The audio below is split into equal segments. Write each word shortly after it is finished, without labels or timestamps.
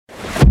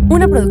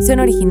una producción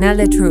original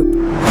de Troop.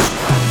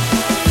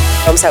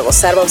 Vamos a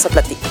gozar, vamos a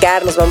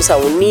platicar, nos vamos a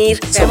unir.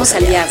 Somos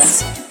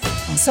aliadas.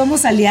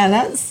 ¿Somos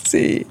aliadas?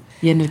 Sí.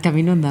 Y en el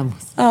camino andamos.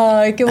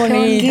 Ay, qué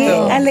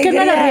bonito. ¿Qué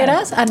no las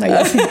rieras? Ah, no,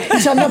 ya sí.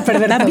 Eso no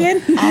perder también.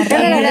 Y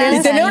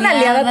tener una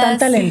aliada tan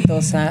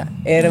talentosa,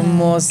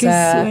 hermosa.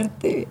 Qué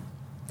suerte.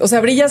 O sea,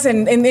 brillas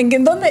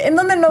en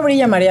dónde no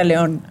brilla María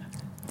León.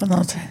 Pues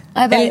no sé.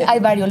 Hay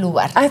varios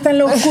lugares. Hasta en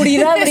la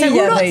oscuridad brilla,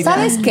 Seguro, reina.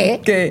 ¿sabes qué?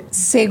 ¿Qué?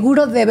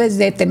 Seguro debes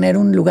de tener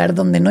un lugar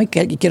donde no y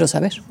quiero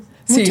saber.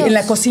 Sí, en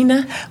la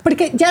cocina.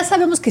 Porque ya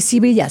sabemos que sí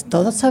brillas,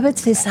 todo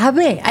se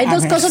sabe. Hay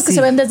dos cosas que se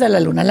ven desde la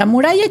luna, la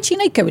muralla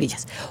china y que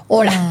brillas.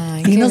 Ahora,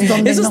 dinos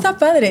dónde Eso no. está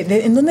padre.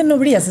 ¿En dónde no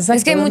brillas? Exacto.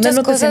 Es que hay ¿Dónde muchas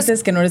no te cosas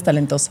sientes que no eres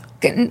talentosa?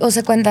 O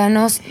sea,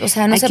 cuéntanos, o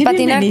sea, no Ay, sé qué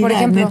patinar, por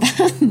bienvenida,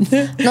 ejemplo.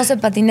 No sé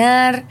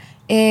patinar.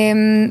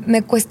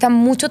 Me cuesta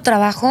mucho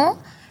trabajo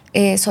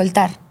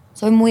soltar.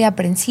 Soy muy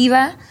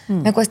aprensiva.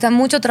 Me cuesta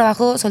mucho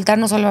trabajo soltar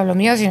no solo lo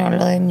mío, sino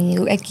lo de mi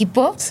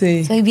equipo.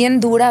 Sí. Soy bien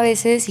dura a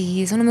veces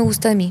y eso no me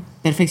gusta de mí.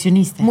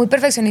 Perfeccionista. Muy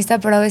perfeccionista,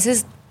 pero a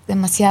veces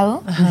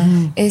demasiado. Ajá.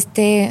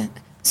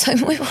 Soy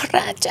muy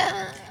borracha.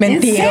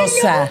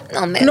 Mentirosa.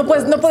 No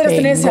podrías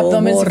tener ese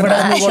abdomen si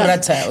fueras muy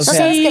borracha. O ¿No sea,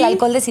 sabes que el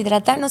alcohol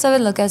deshidrata? ¿No sabes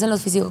lo que hacen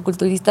los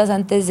fisicoculturistas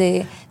antes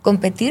de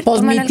competir?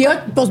 Pues Toman mi tío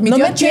alcohol. No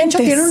me Chencho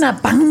cuentes. tiene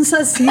una panza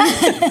así.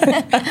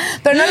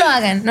 Pero no lo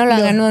hagan,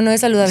 no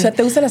es o saludable. sea,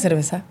 ¿te gusta la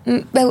cerveza?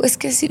 Es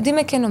que sí,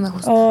 dime que no me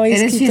gusta. Ay,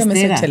 Eres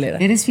fiestera.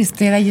 Eres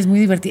fiestera y es muy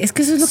divertida. Es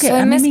que eso es lo que Soy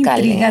a mí me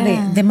mezcalera.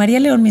 intriga. De María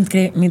León me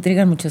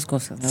intrigan muchas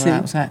cosas, ¿verdad?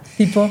 Sí. O sea,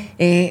 ¿Tipo?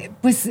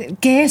 Pues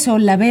que eso,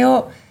 la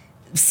veo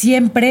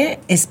siempre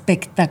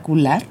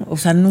espectacular. O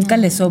sea, nunca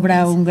le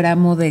sobra un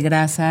gramo de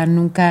grasa,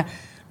 nunca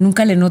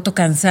le noto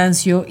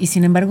cansancio y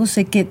sin embargo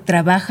sé que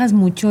trabajas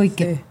mucho y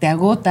que te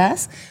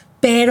agotas,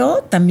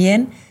 pero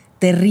también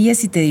te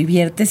ríes y te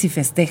diviertes y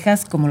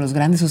festejas como los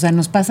grandes. O sea,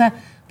 nos pasa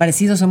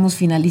parecido, somos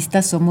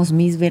finalistas, somos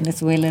Miss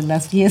Venezuela en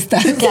las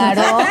fiestas.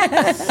 Claro.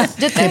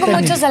 Yo tengo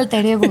muchos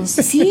alter egos.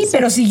 Sí,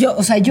 pero si yo,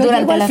 o sea, yo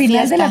Durante llego al la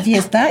final de la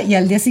fiesta. fiesta y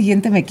al día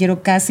siguiente me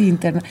quiero casi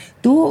interna.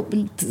 Tú,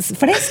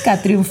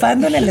 fresca,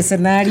 triunfando en el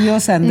escenario,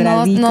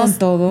 Sandra Dee con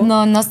todo.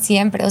 No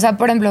siempre. O sea,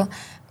 por ejemplo,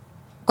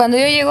 cuando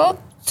yo llego,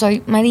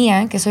 soy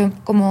María, que soy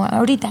como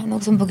ahorita,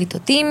 ¿no? Soy un poquito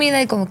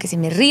tímida y como que sí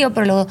me río,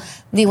 pero luego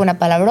digo una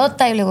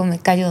palabrota y luego me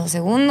callo 2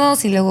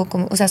 segundos y luego,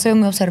 o sea, soy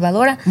muy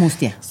observadora.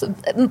 Mustia.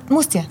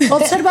 Mustia.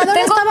 Observadora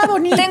estaba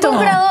bonito. Tengo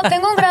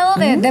un grado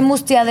de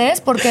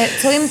mustiadez porque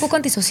soy un poco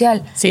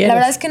antisocial. Sí, la eres.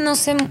 verdad es que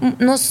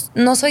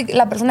no soy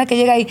la persona que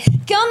llega y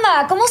 ¿qué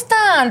onda? ¿Cómo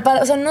están?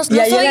 O sea, no Y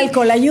ahí soy el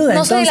alcohol ayuda,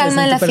 no soy el entonces,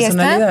 alma en de la tu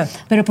personalidad.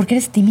 fiesta. ¿Pero por qué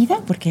eres tímida?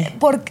 ¿Por qué?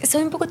 Porque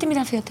soy un poco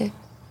tímida, fíjate.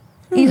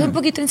 Y soy un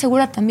poquito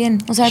insegura también.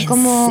 O sea,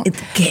 como...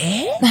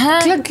 ¿Qué? Ajá.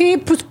 Claro que,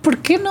 pues, ¿por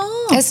qué no?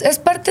 Es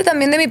parte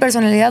también de mi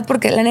personalidad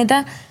porque la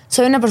neta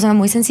soy una persona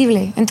muy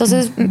sensible.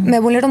 Entonces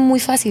me vulnero muy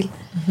fácil.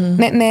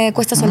 Me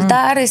cuesta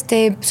soltar.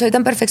 Soy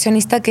tan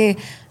perfeccionista que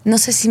no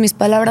sé si mis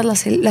palabras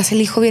las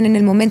elijo bien en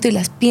el momento y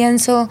las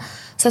pienso. O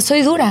sea,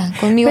 soy dura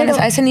conmigo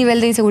a ese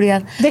nivel de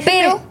inseguridad.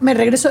 Pero me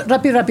regreso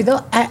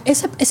rápido.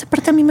 Esa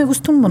parte a mí me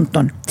gusta un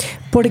montón.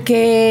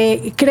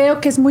 Porque creo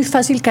que es muy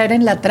fácil caer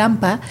en la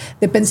trampa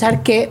de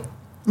pensar que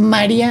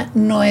María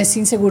no es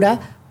insegura,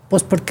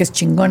 pues porque es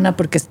chingona,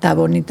 porque está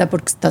bonita,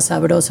 porque está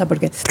sabrosa,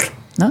 porque,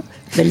 ¿no?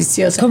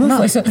 Deliciosa. ¿Cómo no,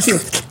 fue eso? Sí,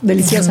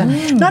 deliciosa.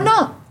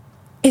 No.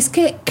 Es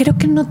que creo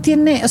que no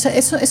tiene, o sea,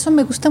 eso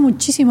me gusta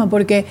muchísimo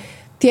porque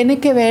tiene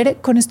que ver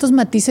con estos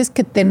matices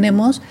que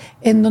tenemos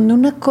en donde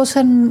una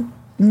cosa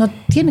no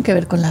tiene que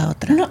ver con la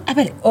otra. No, a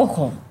ver,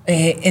 ojo,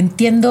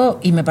 entiendo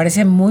y me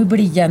parece muy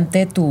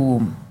brillante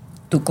tu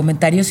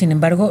comentario, sin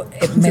embargo,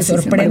 me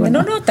sorprende.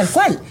 No, tal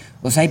cual.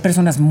 O sea, hay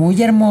personas muy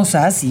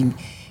hermosas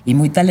y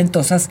muy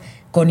talentosas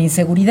con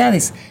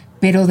inseguridades,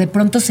 pero de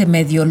pronto se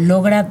medio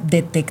logra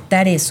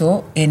detectar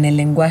eso en el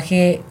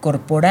lenguaje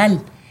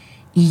corporal.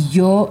 Y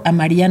yo a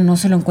María no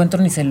se lo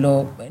encuentro ni se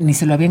lo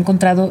había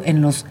encontrado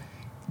en los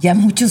ya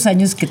muchos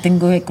años que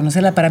tengo de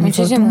conocerla. Para mi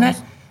fortuna,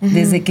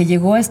 desde que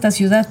llegó a esta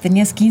ciudad,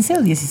 ¿tenías 15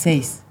 o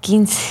 16?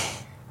 15.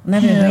 Una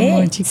bebé.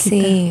 Muy chiquita.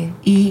 Sí.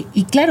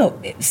 Y claro,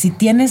 si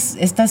tienes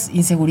estas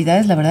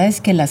inseguridades, la verdad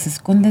es que las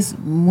escondes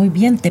muy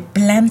bien. Te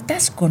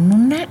plantas con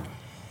una...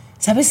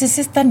 ¿Sabes? Es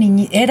esta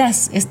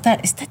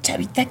esta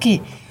chavita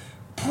que...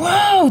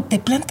 ¡Wow! Te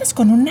plantas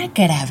con una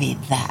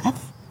gravedad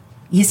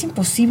y es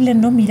imposible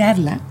no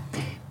mirarla,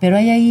 pero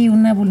hay ahí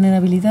una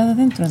vulnerabilidad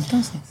adentro,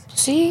 entonces.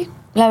 Sí,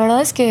 la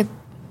verdad es que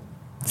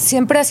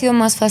siempre ha sido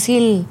más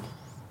fácil,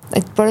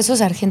 por eso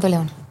Sargento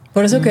León.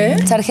 ¿Por eso qué?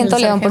 Sargento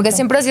León, porque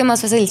siempre ha sido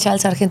más fácil echar al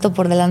sargento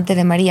por delante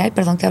de María. Ay,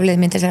 perdón que hable de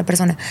mi tercera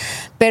persona.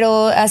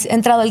 Pero has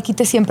entrado al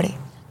quite siempre.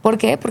 ¿Por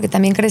qué? Porque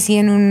también crecí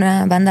en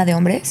una banda de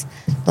hombres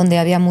donde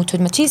había mucho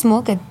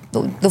machismo, que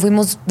lo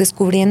fuimos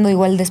descubriendo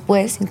igual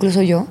después,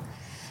 incluso yo,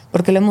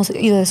 porque lo hemos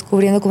ido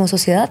descubriendo como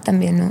sociedad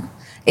también, ¿no?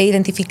 E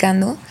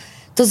identificando.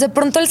 Entonces, de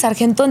pronto el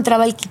sargento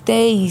entraba al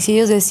quite y si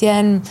ellos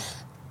decían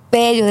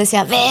P, yo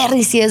decía ver,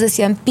 y si ellos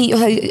decían pi, o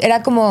sea,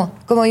 era como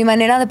mi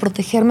manera de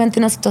protegerme ante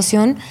una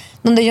situación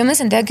donde yo me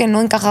sentía que no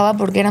encajaba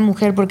porque era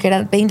mujer, porque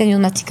era 20 años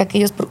más chica que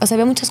ellos, o sea,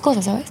 había muchas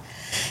cosas, ¿sabes?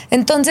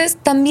 Entonces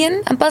también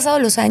han pasado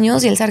los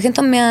años y el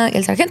sargento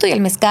y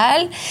el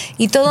mezcal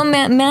y todo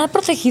me ha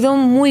protegido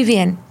muy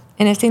bien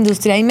en esta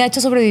industria y me ha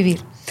hecho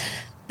sobrevivir.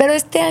 Pero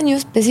este año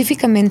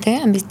específicamente,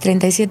 a mis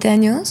 37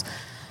 años,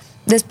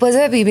 después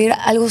de vivir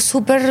algo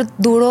súper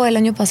duro el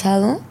año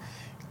pasado,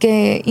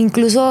 que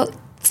incluso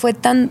fue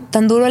tan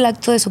duro el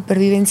acto de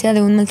supervivencia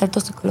de un maltrato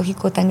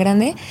psicológico tan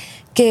grande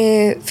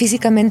que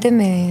físicamente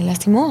me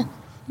lastimó,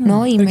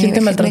 ¿no? Y ¿Quién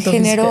te maltrató me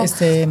generó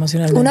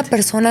emocionalmente? una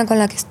persona con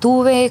la que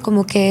estuve,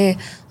 como que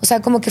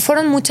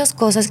fueron muchas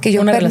cosas que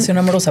yo... Una relación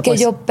amorosa, que pues.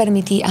 yo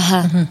permití,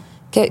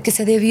 que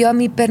se debió a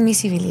mi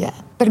permisividad.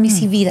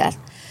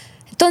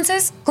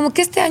 Entonces, como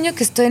que este año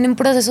que estoy en un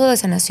proceso de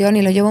sanación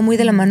y lo llevo muy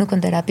de la mano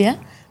con terapia,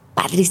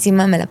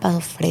 padrísima, me la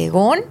paso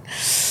fregón.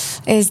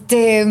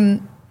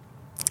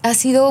 Ha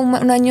sido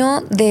un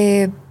año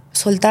de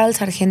soltar al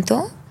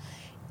sargento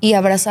y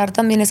abrazar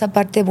también esa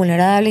parte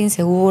vulnerable,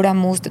 insegura,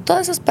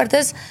 todas esas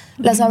partes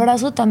las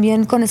abrazo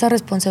también con esa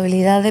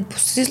responsabilidad de,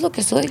 pues, sí es lo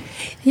que soy.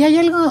 Y hay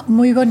algo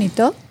muy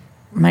bonito,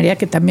 María,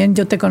 que también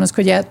yo te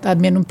conozco ya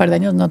también un par de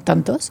años, no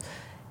tantos,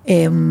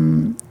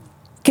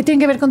 que tiene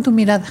que ver con tu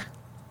mirada.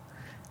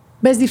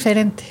 ¿Ves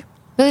diferente?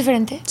 ¿Ves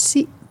diferente?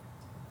 Sí,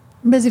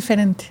 ves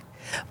diferente.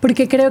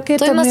 Porque creo que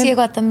estoy también... más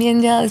ciega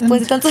también ya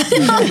después de tanto.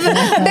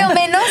 Veo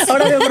menos.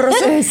 Ahora veo borroso.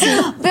 Sí.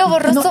 Veo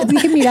borroso. No,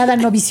 dije mirada,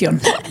 no visión.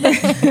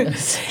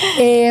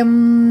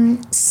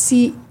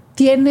 Si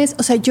tienes...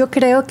 O sea, yo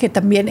creo que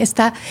también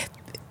está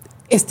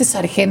este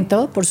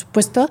sargento, por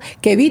supuesto,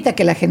 que evita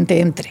que la gente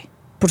entre.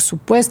 Por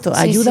supuesto,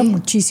 ayuda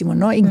muchísimo,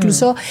 ¿no?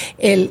 Incluso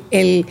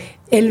el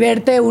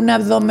verte un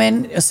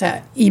abdomen, o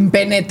sea,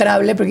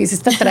 impenetrable, porque dice,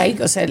 trae,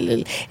 o sea,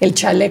 el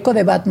chaleco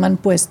de Batman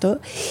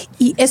puesto.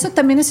 Y eso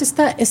también es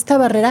esta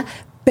barrera,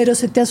 pero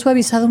se te ha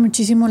suavizado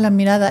muchísimo la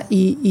mirada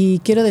y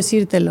quiero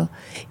decírtelo.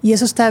 Y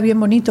eso está bien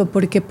bonito,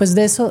 porque pues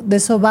de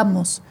eso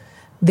vamos,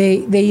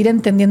 de ir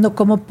entendiendo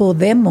cómo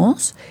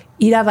podemos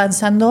ir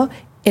avanzando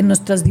en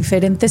nuestras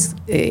diferentes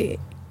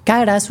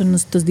caras o en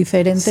nuestros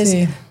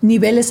diferentes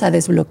niveles a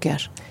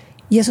desbloquear.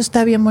 Y eso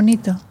está bien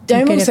bonito.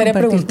 Ya me gustaría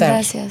preguntar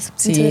gracias.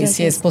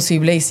 Si es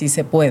posible y si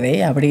se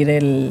puede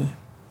abrir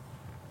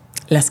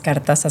las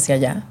cartas hacia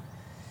allá.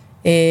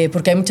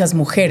 Porque hay muchas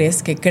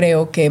mujeres que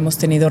creo que hemos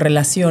tenido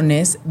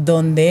relaciones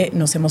donde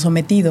nos hemos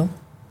sometido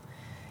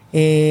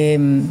y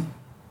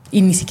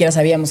ni siquiera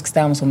sabíamos que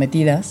estábamos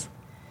sometidas,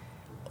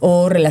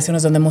 o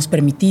relaciones donde hemos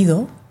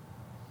permitido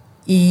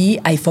y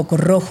hay focos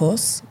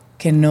rojos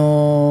que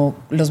no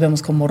los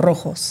vemos como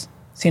rojos,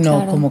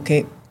 sino como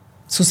que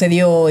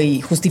sucedió y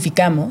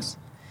justificamos.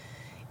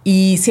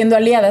 Y siendo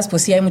aliadas,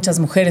 pues sí hay muchas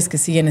mujeres que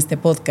siguen este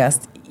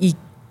podcast y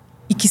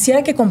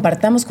quisiera que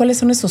compartamos cuáles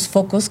son esos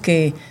focos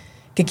que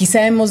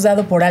quizá hemos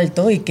dado por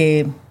alto y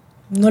que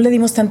no le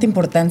dimos tanta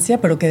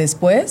importancia, pero que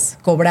después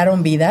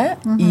cobraron vida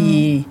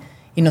y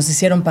nos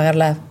hicieron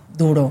pagarla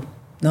duro,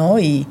 ¿no?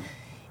 Y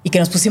que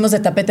nos pusimos de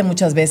tapete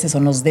muchas veces o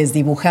nos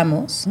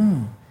desdibujamos.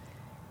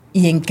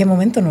 ¿Y en qué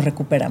momento nos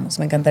recuperamos?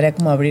 Me encantaría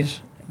como abrir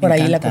por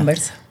ahí la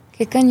conversa.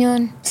 Qué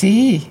cañón.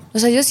 Sí. O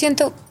sea, yo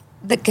siento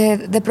que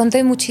de pronto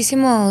hay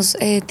muchísimos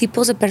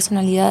tipos de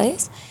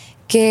personalidades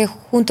que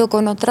junto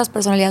con otras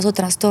personalidades o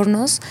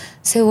trastornos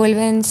se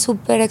vuelven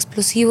súper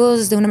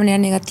explosivos de una manera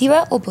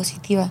negativa o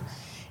positiva.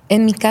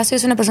 En mi caso, yo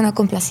soy una persona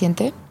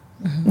complaciente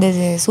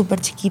desde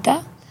súper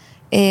chiquita.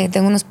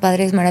 Tengo unos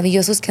padres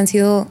maravillosos que han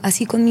sido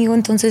así conmigo,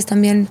 entonces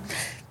también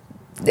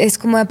es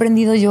como he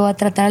aprendido yo a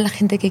tratar a la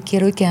gente que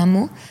quiero y que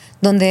amo,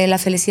 donde la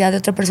felicidad de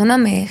otra persona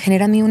me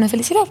genera a mí una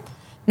felicidad,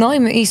 ¿no?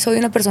 Y soy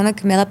una persona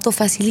que me adapto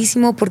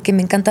facilísimo porque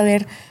me encanta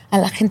ver a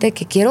la gente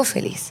que quiero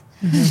feliz.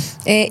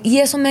 Y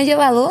eso me ha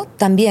llevado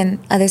también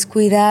a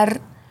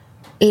descuidar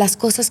las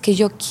cosas que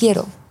yo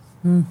quiero,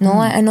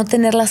 ¿no? A no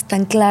tenerlas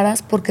tan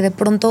claras porque de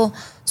pronto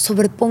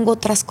sobrepongo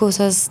otras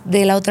cosas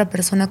de la otra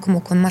persona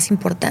como con más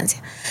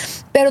importancia.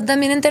 Pero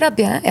también en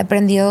terapia he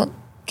aprendido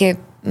que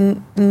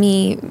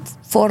mi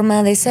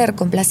forma de ser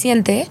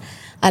complaciente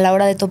a la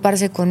hora de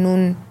toparse con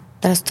un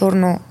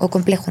trastorno o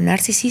complejo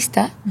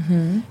narcisista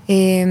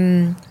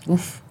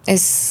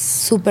es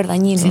súper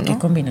dañino. Sí, ¿no? qué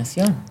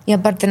combinación. Y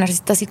aparte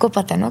narcisista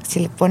psicópata, ¿no? Si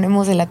le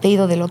ponemos el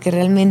apellido de lo que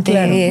realmente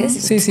es.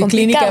 Sí, es sí, complicado.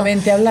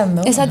 clínicamente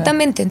hablando.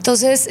 Exactamente.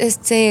 Entonces,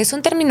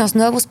 son términos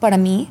nuevos para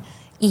mí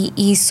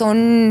y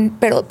son,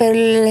 pero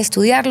el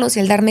estudiarlos y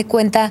el darme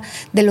cuenta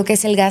de lo que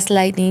es el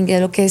gaslighting, de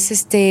lo que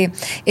es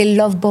el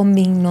love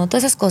bombing, ¿no?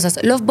 Todas esas cosas.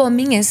 Love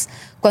bombing es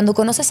cuando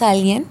conoces a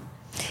alguien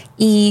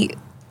y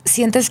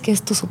sientes que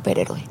es tu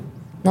superhéroe,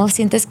 ¿no?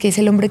 Sientes que es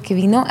el hombre que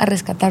vino a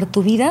rescatar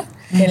tu vida.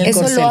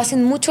 Eso lo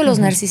hacen mucho los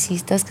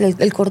narcisistas,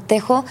 el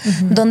cortejo,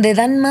 donde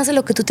dan más de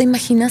lo que tú te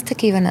imaginaste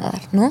que iban a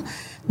dar, ¿no?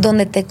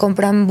 Donde te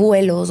compran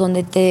vuelos,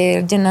 donde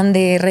te llenan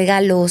de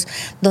regalos,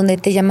 donde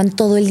te llaman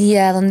todo el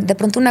día, donde de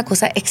pronto una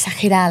cosa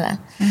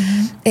exagerada.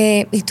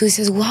 Y tú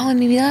dices, wow, en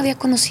mi vida había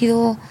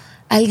conocido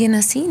a alguien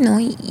así, ¿no?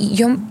 Y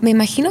yo me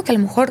imagino que a lo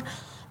mejor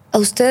a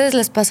ustedes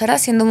les pasará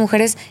siendo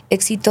mujeres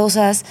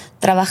exitosas,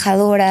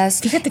 trabajadoras,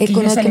 fíjate que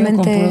yo salí con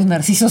puros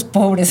narcisos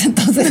pobres,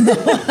 entonces no.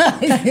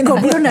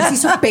 Con puros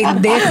narcisos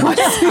pendejos.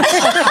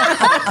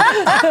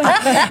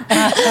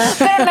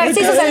 Pero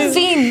narcisos al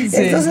fin. Sí.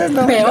 Entonces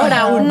no. Peor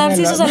aún.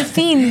 Narcisos al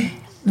fin.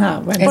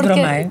 No, bueno. Es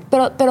broma, ¿eh?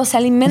 Pero se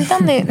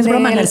alimentan de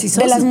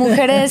las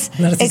mujeres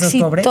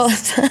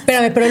exitosas.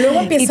 Espérame, pero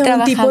luego empieza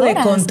un tipo de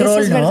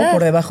control, ¿no?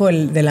 Por debajo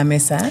de la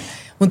mesa.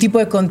 Un tipo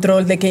de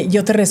control de que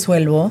yo te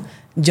resuelvo,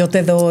 yo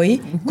te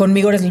doy,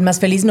 conmigo eres el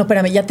más feliz. No,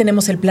 espérame, ya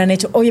tenemos el plan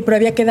hecho. Oye, pero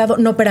había quedado.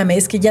 No, espérame,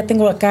 es que ya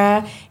tengo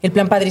acá el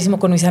plan padrísimo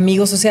con mis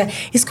amigos. O sea,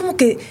 es como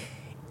que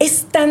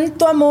es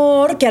tanto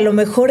amor que a lo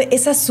mejor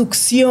esa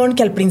succión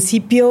que al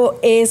principio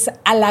es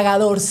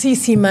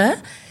halagadorcísima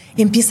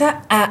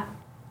empieza a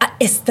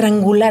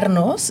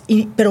estrangularnos,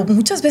 pero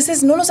muchas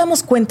veces no nos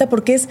damos cuenta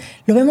porque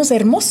lo vemos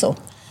hermoso.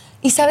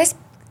 ¿Y sabes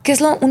qué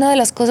es una de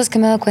las cosas que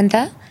me he dado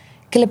cuenta?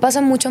 Que le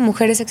pasa mucho a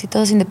mujeres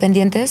exitosas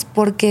independientes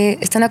porque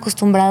están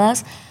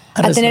acostumbradas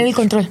a tener el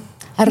control,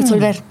 a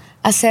resolver,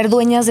 a ser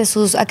dueñas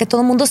a que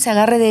todo el mundo se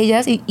agarre de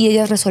ellas y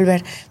ellas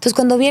resolver. Entonces,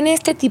 cuando viene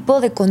este tipo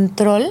de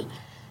control,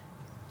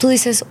 tú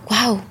dices,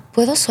 wow,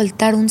 puedo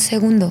soltar un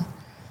segundo.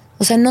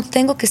 O sea, no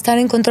tengo que estar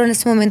en control en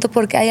este momento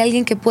porque hay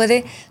alguien que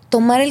puede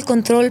tomar el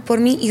control por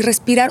mí y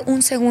respirar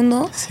un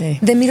segundo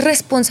de mi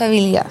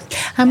responsabilidad.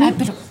 A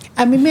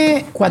mí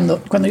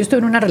cuando yo estuve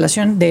en una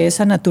relación de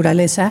esa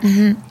naturaleza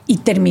y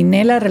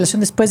terminé la relación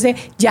después de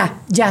ya,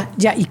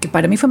 y que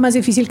para mí fue más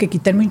difícil que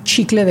quitarme un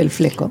chicle del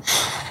fleco,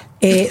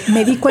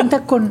 me di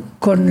cuenta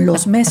con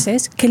los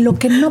meses que lo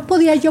que no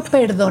podía yo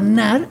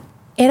perdonar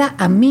era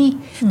a mí.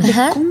 De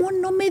cómo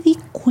no me di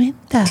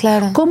cuenta.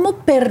 Claro. Cómo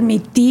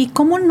permití,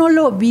 cómo no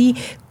lo vi,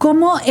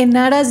 cómo en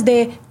aras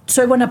de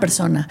soy buena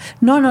persona.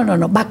 No,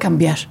 va a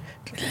cambiar.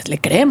 Le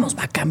creemos,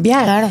 va a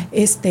cambiar. Claro.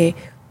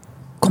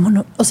 ¿Cómo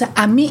no? O sea,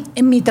 a mí,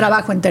 en mi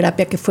trabajo en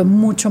terapia, que fue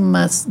mucho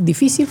más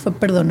difícil, fue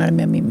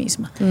perdonarme a mí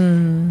misma.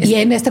 Y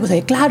en esta cosa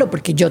de, claro,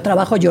 porque yo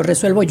trabajo, yo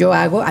resuelvo, yo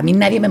hago, a mí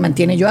nadie me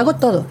mantiene, yo hago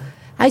todo.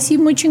 Ay, sí,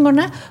 muy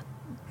chingona.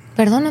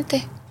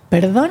 Perdónate.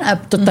 Perdona,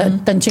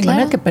 tan chingona,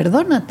 claro, que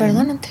perdónate.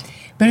 Perdónate.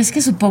 Pero es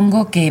que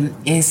supongo que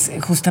es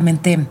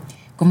justamente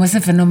como ese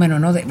fenómeno,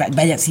 ¿no?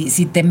 Vaya,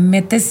 si te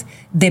metes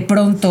de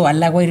pronto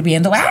al agua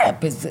hirviendo,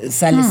 pues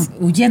sales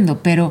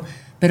huyendo, pero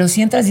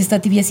si entras y está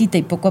tibiecita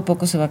y poco a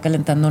poco se va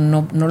calentando,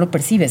 no lo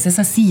percibes. Es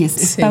así,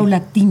 es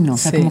paulatino. O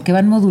sea, como que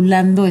van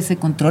modulando ese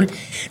control.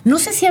 No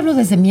sé si hablo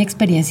desde mi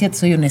experiencia, te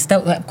soy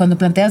honesta. Cuando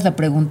planteas la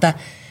pregunta,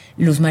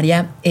 Luz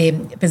María,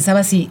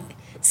 pensaba si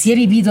he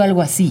vivido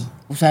algo así.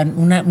 O sea,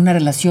 una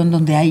relación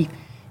donde hay,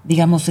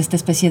 digamos, esta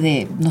especie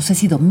de, no sé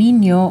si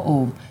dominio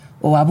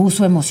o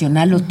abuso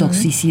emocional o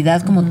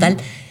toxicidad como tal.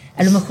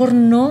 A lo mejor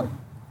no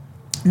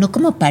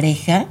como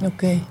pareja,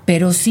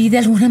 pero sí de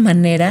alguna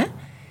manera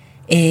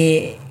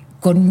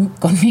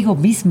conmigo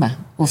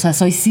misma. O sea,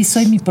 soy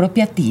mi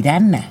propia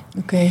tirana.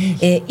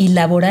 Y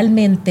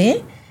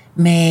laboralmente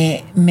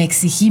me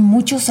exigí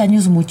muchos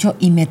años mucho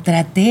y me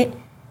traté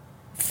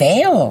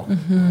feo.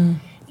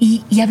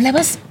 Y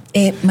hablabas,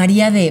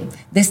 María, de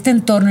este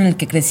entorno en el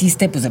que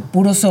creciste, pues de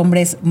puros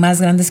hombres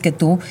más grandes que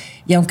tú.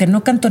 Y aunque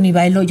no canto ni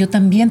bailo, yo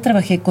también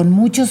trabajé con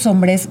muchos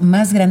hombres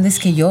más grandes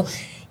que yo.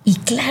 Y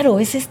claro,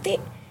 es este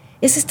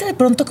de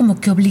pronto como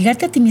que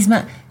obligarte a ti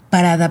misma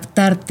para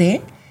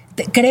adaptarte.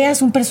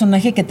 Creas un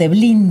personaje que te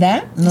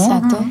blinda, ¿no?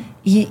 Exacto.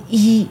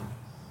 Y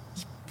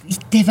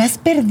te vas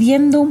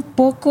perdiendo un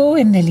poco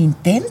en el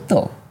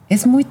intento.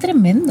 Es muy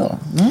tremendo,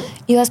 ¿no?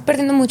 Y vas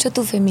perdiendo mucho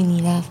tu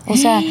feminidad. O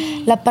sea,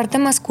 la parte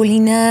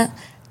masculina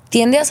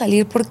tiende a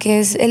salir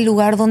porque es el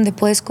lugar donde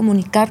puedes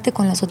comunicarte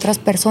con las otras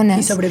personas.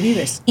 Y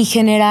sobrevives. Y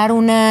generar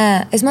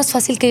es más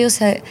fácil que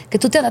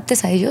tú te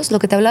adaptes a ellos, lo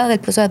que te hablaba del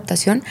proceso de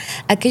adaptación,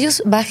 a que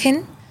ellos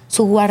bajen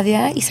su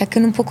guardia y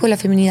saquen un poco de la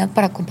feminidad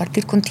para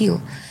compartir contigo.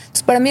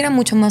 Entonces, para mí era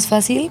mucho más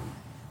fácil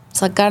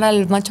sacar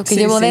al macho que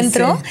llevo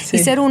dentro y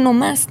ser uno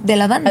más de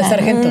la banda,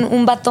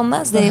 un vato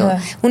más,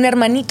 un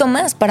hermanito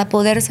más para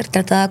poder ser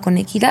tratada con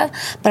equidad,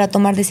 para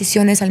tomar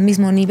decisiones al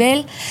mismo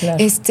nivel. Claro.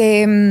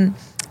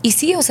 Y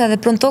sí, o sea, de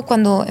pronto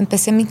cuando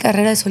empecé mi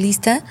carrera de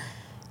solista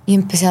y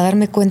empecé a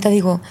darme cuenta,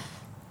 digo,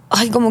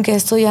 ay, como que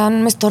esto ya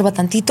me estorba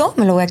tantito,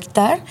 me lo voy a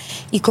quitar.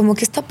 Y como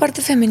que esta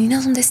parte femenina,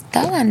 ¿dónde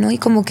estaba, no? Y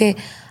como que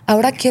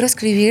ahora quiero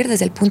escribir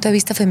desde el punto de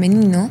vista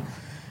femenino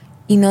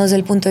y no desde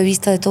el punto de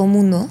vista de todo el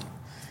mundo.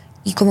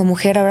 Y como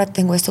mujer ahora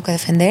tengo esto que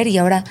defender y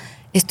ahora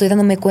estoy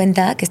dándome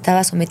cuenta que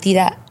estaba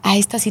sometida a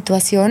esta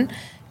situación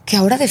que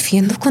ahora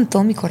defiendo con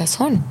todo mi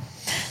corazón.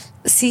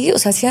 Sí, o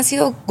sea, sí han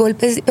sido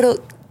golpes,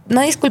 pero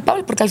nadie es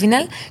culpable porque al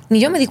final ni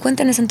yo me di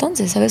cuenta en ese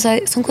entonces, ¿sabes?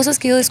 Son cosas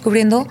que he ido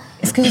descubriendo.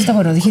 Es que eso está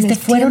bueno. Dijiste,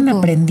 fueron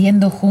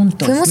aprendiendo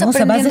juntos. Fuimos ¿no?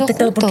 aprendiendo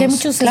juntos. Porque hay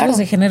muchos sesgos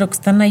de género que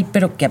están ahí,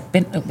 pero que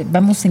apenas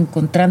vamos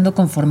encontrando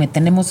conforme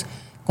tenemos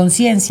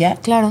conciencia.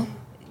 Claro.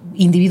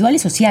 Individual y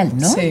social,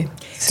 ¿no? Sí,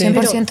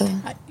 100%.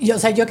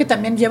 Yo que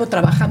también llevo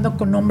trabajando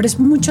con hombres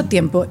mucho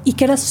tiempo y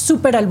que era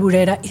súper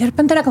alburera y de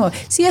repente era como,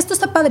 sí, esto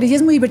está padre y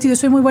es muy divertido,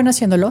 soy muy buena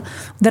haciéndolo.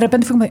 De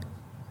repente fue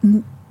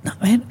como, No,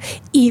 a ver.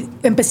 Y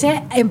empecé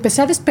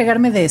a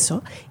despegarme de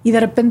eso y de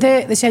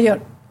repente decía yo,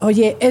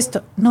 oye,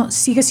 esto, no,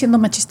 sigue siendo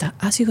machista.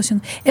 Sigo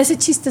siendo. Ese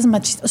chiste es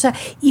machista. O sea,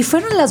 y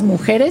fueron las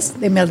mujeres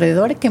de mi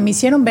alrededor que me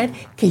hicieron ver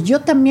que yo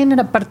también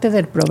era parte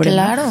del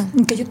problema. Claro.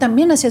 Que yo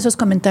también hacía esos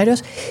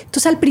comentarios.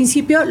 Entonces, al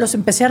principio los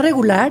empecé a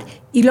regular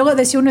y luego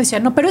decía,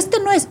 no, pero este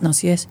no es. No,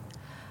 sí es.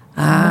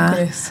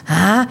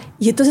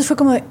 Y entonces fue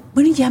como de,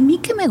 bueno, ¿y a mí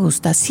qué me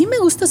gusta? Sí me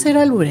gusta ser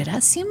alburera,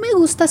 sí me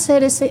gusta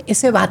ser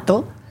ese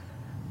vato.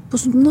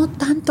 Pues no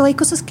tanto, hay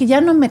cosas que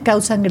ya no me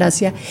causan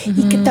gracia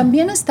y que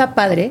también está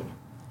padre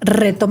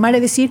retomar y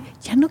decir,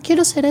 ya no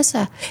quiero ser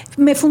esa.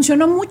 Me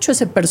funcionó mucho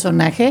ese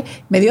personaje,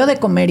 me dio de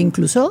comer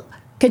incluso,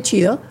 qué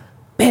chido,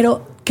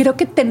 pero creo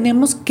que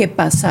tenemos que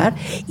pasar,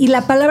 y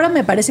la palabra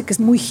me parece que es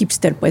muy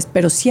hipster, pues,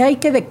 pero sí hay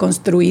que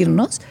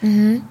deconstruirnos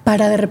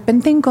para de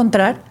repente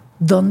encontrar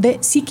donde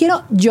sí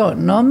quiero yo,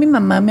 no mi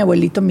mamá, mi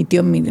abuelito, mi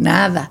tío,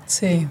 nada.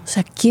 Sí. O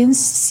sea, ¿quién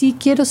sí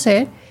quiero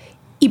ser?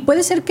 Y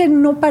puede ser que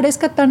no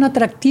parezca tan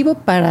atractivo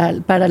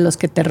para los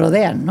que te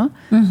rodean, ¿no?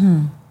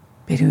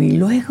 Pero ¿y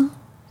luego?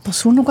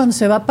 Pues uno cuando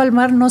se va a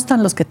palmar no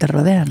están los que te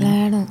rodean, ¿no?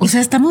 Claro. O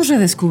sea, estamos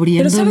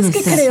redescubriendo. Pero ¿sabes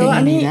qué nuestra creo?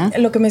 A mí feminidad.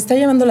 lo que me está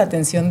llamando la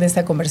atención de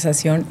esta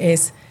conversación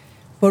es,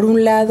 por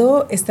un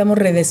lado, estamos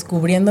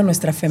redescubriendo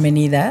nuestra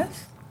feminidad.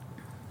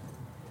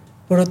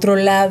 Por otro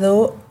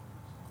lado,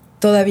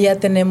 todavía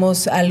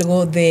tenemos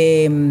algo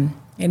de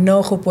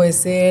enojo, puede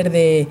ser,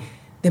 de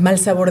mal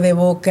sabor de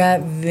boca,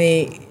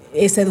 de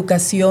esa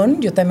educación.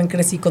 Yo también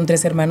crecí con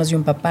 3 hermanos y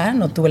un papá,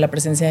 no tuve la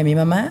presencia de mi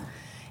mamá.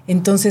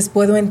 Entonces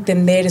puedo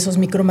entender esos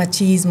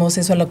micromachismos,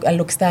 eso a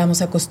lo que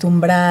estábamos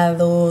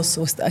acostumbrados,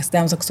 o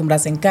estábamos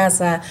acostumbradas en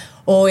casa,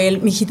 o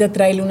mijita,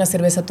 tráele una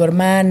cerveza a tu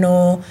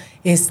hermano,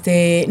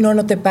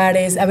 no te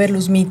pares, a ver,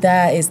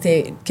 Luzmita,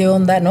 ¿qué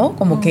onda, no?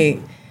 Como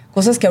que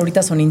cosas que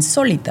ahorita son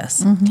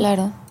insólitas.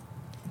 Claro.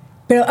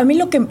 Pero a mí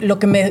lo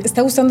que me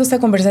está gustando de esta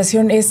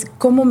conversación es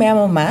cómo me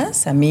amo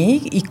más a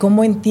mí y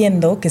cómo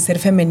entiendo que ser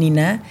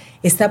femenina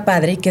está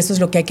padre y que eso es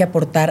lo que hay que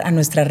aportar a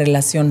nuestra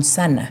relación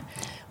sana.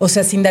 O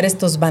sea, sin dar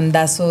estos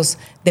bandazos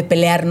de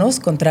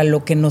pelearnos contra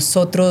lo que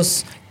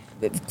nosotros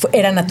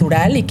era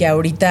natural y que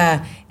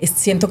ahorita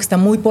siento que está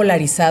muy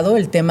polarizado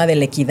el tema de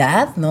la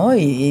equidad, ¿no?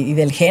 Y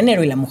del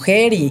género y la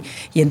mujer. Y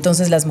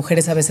entonces las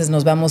mujeres a veces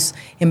nos vamos,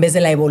 en vez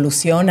de la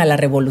evolución, a la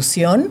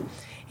revolución.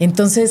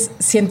 Entonces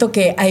siento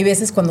que hay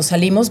veces cuando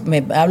salimos,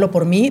 hablo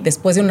por mí,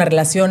 después de una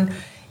relación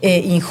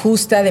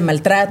injusta, de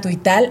maltrato y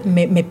tal,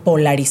 me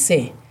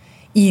polaricé.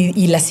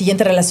 Y la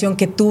siguiente relación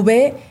que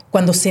tuve,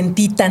 cuando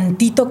sentí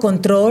tantito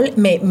control,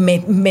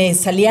 me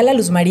salía la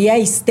Luz María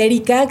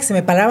histérica, que se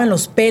me paraban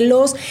los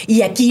pelos,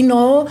 y aquí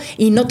no,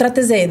 y no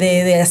trates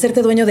de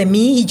hacerte dueño de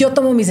mí, y yo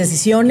tomo mis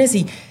decisiones,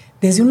 y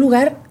desde un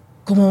lugar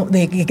como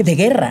de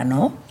guerra,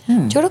 ¿no?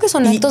 Yo creo que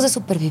son actos de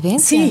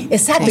supervivencia. Sí,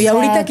 exacto. Y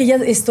ahorita que ya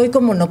estoy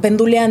como no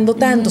penduleando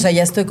tanto, o sea,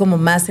 ya estoy como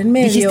más en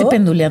medio. ¿Dijiste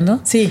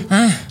penduleando? Sí.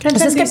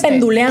 Pues es que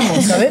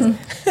penduleamos, ¿sabes?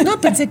 No,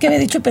 pensé que había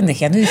dicho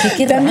pendejeando y dije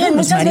que también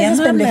muchas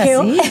veces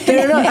pendejeo,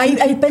 pero no,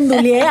 ahí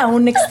penduleé a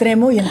un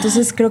extremo y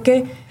entonces creo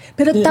que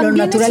pero lo también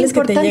natural es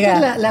que te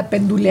llega la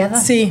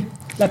penduleada. Sí.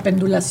 La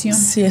pendulación.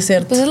 Sí, es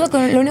cierto. Pues es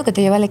lo único que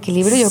te lleva al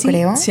equilibrio, yo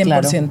creo. 100%.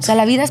 Claro. O sea,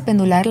 la vida es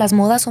pendular, las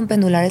modas son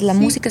pendulares, la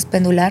música es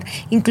pendular,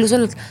 incluso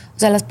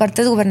las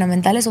partes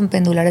gubernamentales son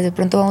pendulares. De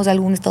pronto vamos a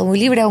algún estado muy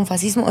libre, a un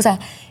fascismo. O sea,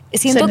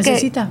 siento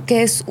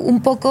que es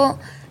un poco...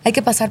 Hay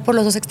que pasar por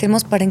los dos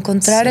extremos para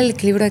encontrar el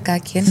equilibrio de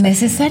cada quien.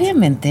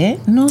 Necesariamente,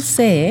 no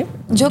sé.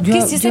 Yo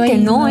quisiera que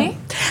no, ¿eh?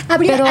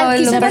 Pero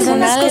en lo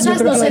personal, yo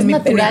creo que en mi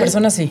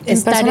persona sí. En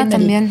persona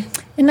también.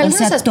 En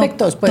algunos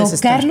aspectos puedes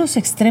tocar estar. los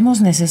extremos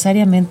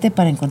necesariamente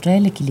para encontrar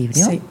el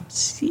equilibrio.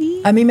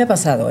 Sí. A mí me ha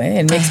pasado, ¿eh?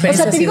 En mi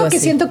experiencia. O sea, te digo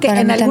que siento que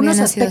Para en mí algunos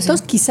también ha sido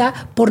aspectos, así. quizá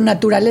por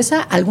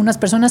naturaleza, algunas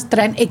personas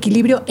traen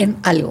equilibrio en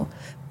algo.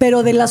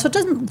 Pero de las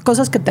otras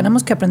cosas que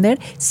tenemos que aprender,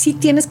 sí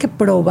tienes que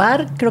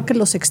probar, creo que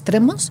los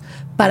extremos,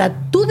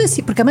 para tú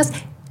decir, porque además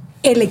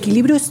el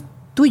equilibrio es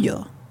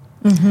tuyo.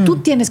 Tú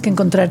tienes que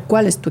encontrar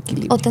cuál es tu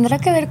equilibrio. O tendrá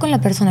que ver con la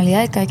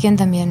personalidad de cada quien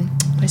también.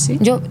 Pues sí.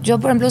 Yo,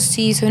 por ejemplo,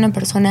 sí soy una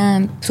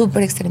persona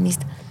súper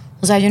extremista.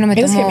 O sea, yo no me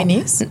tomo... ¿Eres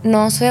Géminis?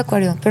 No, soy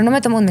Acuario, pero no me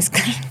tomo un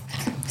mezcal.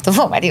 Me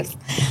tomo varios.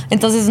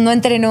 Entonces no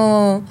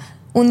entreno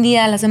un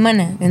día a la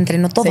semana,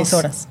 entreno todos. 6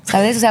 horas.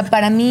 ¿Sabes? O sea,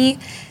 para mí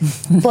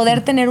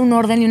poder tener un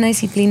orden y una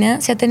disciplina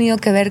se ha tenido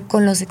que ver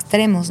con los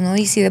extremos, ¿no?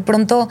 Y si de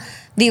pronto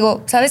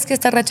digo, ¿sabes que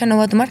esta racha no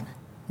voy a tomar?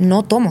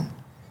 No tomo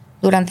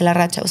durante la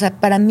racha. O sea,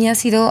 para mí ha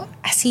sido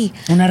así.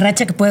 Una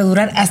racha que puede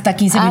durar hasta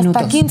 15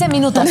 minutos. Hasta 15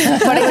 minutos,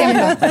 por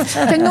ejemplo.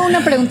 Tengo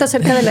una pregunta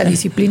acerca de la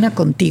disciplina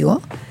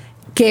contigo,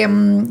 que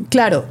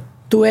claro,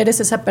 tú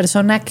eres esa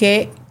persona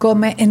que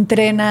come,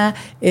 entrena,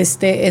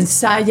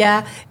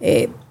 ensaya.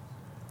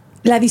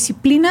 ¿La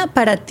disciplina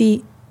para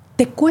ti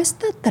te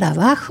cuesta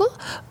trabajo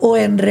o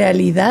en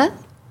realidad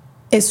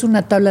es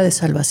una tabla de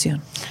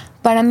salvación?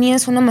 Para mí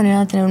es una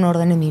manera de tener un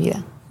orden en mi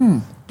vida.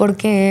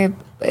 Porque,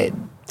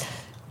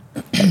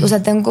 o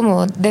sea, tengo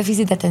como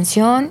déficit de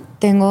atención,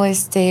 tengo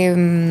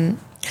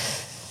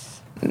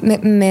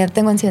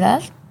tengo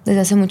ansiedad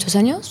desde hace muchos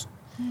años.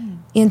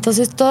 Y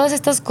entonces todas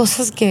estas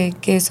cosas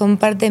que son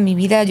parte de mi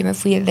vida, yo me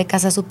fui de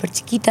casa súper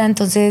chiquita,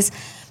 entonces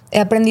he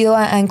aprendido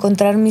a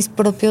encontrar mi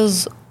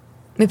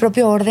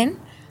propio orden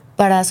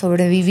para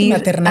sobrevivir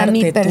a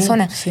mi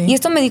persona. Tú, sí. Y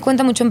esto me di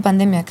cuenta mucho en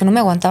pandemia, que no me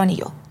aguantaba ni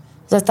yo.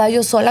 O sea, estaba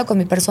yo sola con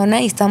mi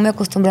persona y estaba muy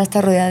acostumbrada a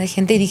estar rodeada de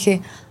gente y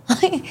dije,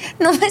 ay,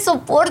 no me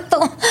soporto,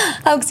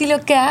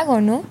 auxilio, ¿qué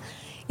hago, no?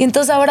 Y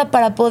entonces ahora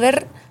para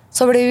poder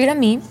sobrevivir a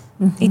mí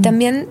y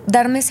también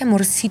darme ese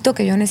amorcito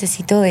que yo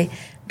necesito de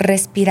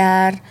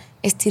respirar,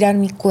 estirar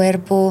mi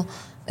cuerpo,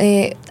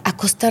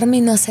 acostarme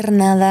y no hacer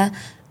nada.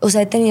 O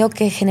sea, he tenido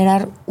que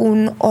generar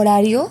un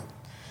horario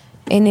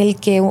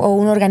o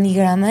un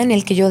organigrama en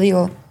el que yo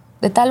digo,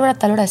 de tal hora a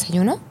tal hora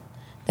desayuno,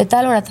 de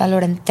tal hora a tal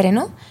hora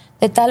entreno,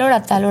 de tal hora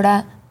a tal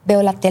hora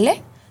veo la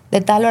tele, de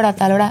tal hora a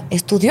tal hora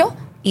estudio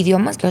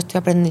idiomas, que ahora estoy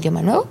aprendiendo un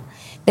idioma nuevo,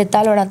 de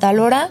tal hora a tal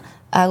hora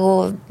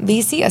hago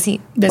bici, así.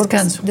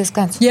 Descanso.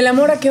 Descanso. ¿Y el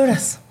amor a qué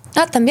horas?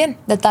 También,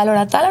 de tal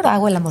hora a tal hora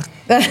hago el amor.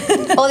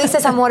 ¿O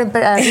dices amor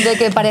así de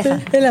qué pareja?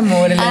 El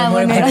amor.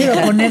 Bueno.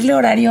 Pero ponerle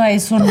horario a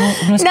eso no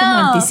es como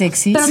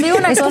antisexy. Pero digo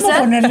una es cosa. como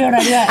ponerle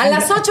horario A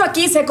las 8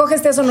 aquí se coge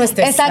estés o no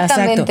estés.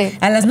 Exactamente.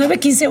 Exacto. A las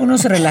 9:15 uno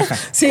se relaja.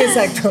 Sí,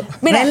 exacto.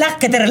 Mira,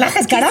 que te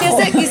relajes, carajo.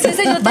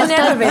 Quisiese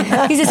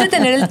yo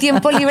tener el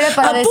tiempo libre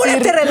para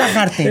Apúrate a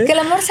relajarte. que el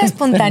amor sea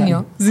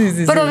espontáneo. Sí,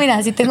 Pero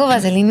mira, si tengo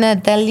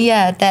vaselina tal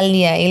día a tal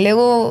día y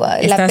luego la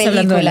Estás película.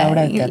 hablando de la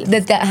obra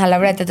de teatro. La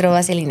obra de teatro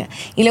vaselina.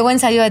 Y luego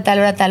ensayo de tal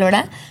hora a tal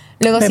hora.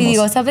 Luego sí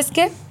digo, ¿sabes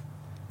qué?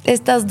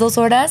 Estas 2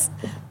 horas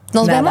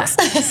nos Nada. vemos.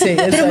 Sí,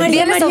 Pero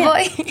María, ¿Vienes o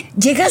voy?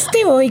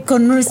 llegaste hoy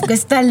con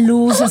esta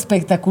luz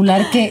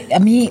espectacular que a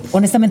mí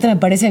honestamente me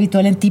parece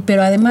habitual en ti,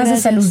 pero además de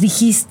esa Gracias. luz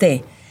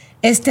dijiste,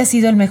 este ha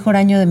sido el mejor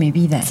año de mi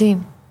vida. Sí.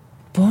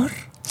 ¿Por?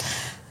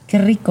 Qué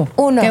rico.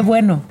 Uno. Qué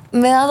bueno.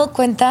 Me he dado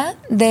cuenta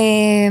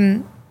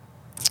de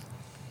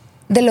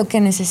lo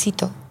que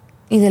necesito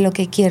y de lo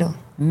que quiero,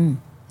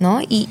 ¿no?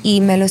 Y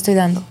me lo estoy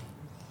dando.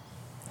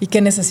 ¿Y qué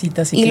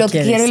necesitas y qué lo que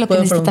quieres? quiero y lo que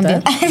 ¿Puedo necesito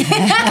preguntar?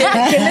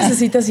 también. ¿Qué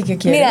necesitas y qué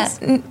quieres?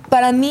 Mira,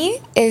 para mí,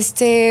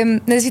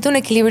 necesito un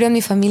equilibrio en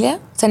mi familia.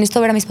 O sea,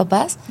 necesito ver a mis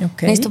papás.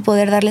 Ok. Necesito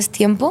poder darles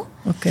tiempo.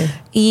 Ok.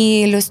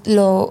 Y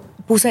lo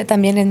puse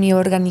también en mi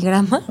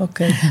organigrama.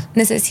 Ok.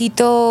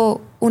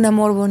 Necesito un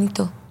amor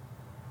bonito.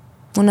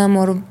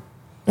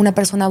 Una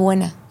persona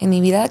buena en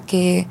mi vida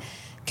que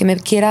me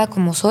quiera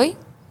como soy,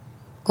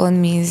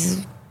 con mis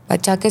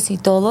achaques y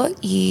todo.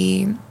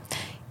 Y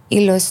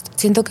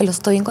siento que lo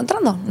estoy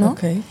encontrando, ¿no?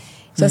 Ok.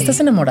 O sea, estás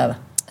enamorada.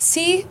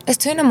 Sí,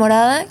 estoy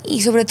enamorada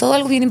y sobre todo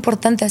algo bien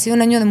importante, ha sido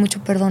un año de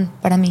mucho perdón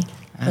para mí.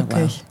 Ok.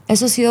 Wow.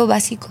 Eso ha sido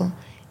básico.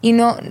 Y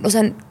no, o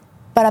sea,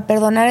 para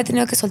perdonar he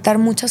tenido que soltar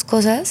muchas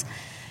cosas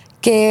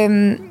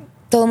que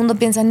todo el mundo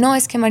piensa, no,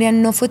 es que María,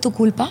 no fue tu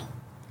culpa.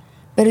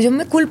 Pero yo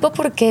me culpo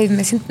porque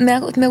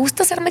me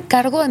gusta hacerme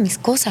cargo de mis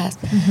cosas.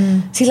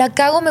 Si la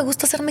cago, me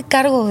gusta hacerme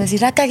cargo,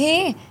 decir, la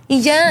cagué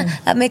y ya.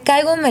 Me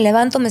caigo, me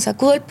levanto, me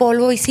sacudo el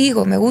polvo y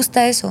sigo. Me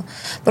gusta eso.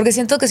 Porque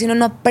siento que si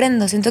no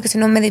aprendo, siento que si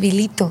no me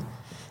debilito.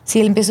 Si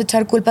empiezo a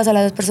echar culpas a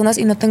las dos personas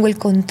y no tengo el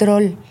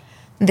control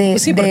de...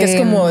 Pues sí, porque es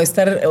como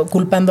estar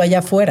culpando allá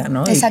afuera,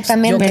 ¿no?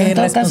 Exactamente. Y, pues, Pero yo en qué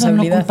todo caso no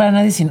responsabilidad. culpar a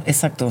nadie, sino,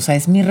 exacto, o sea,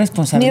 es mi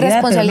responsabilidad, Mi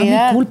responsabilidad.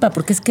 pero no mi culpa,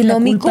 porque es que la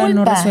mi culpa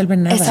no resuelve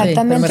nada.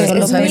 Exactamente, Sí, pero me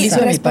es mi responsabilizo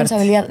de mi parte.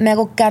 responsabilidad. Me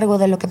hago cargo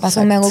de lo que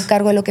pasó, me hago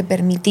cargo de lo que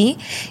permití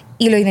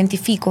y lo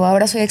identifico.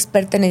 Ahora soy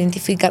experta en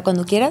identificar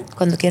cuando quieran.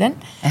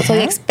 Ajá. Soy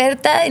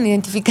experta en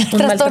identificar Un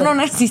trastorno maltrato.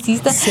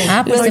 narcisista.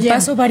 Pues Lo- te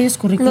paso varios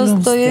Lo currículums.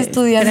 estoy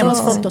estudiando.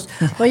 Tenemos fotos.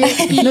 Oye,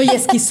 No, y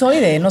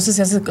esquizoide. No sé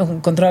si has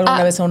encontrado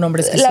alguna vez a un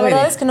hombre esquizoide. La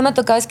verdad es que no me ha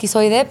tocado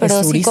esquizoide,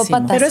 pero Es durísimo.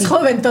 psicópata pero es sí.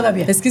 joven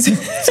todavía. Esquizoide.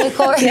 Soy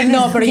joven.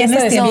 No, pero ya está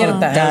 ¿Tienes tiempo?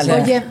 despierta. Dale. O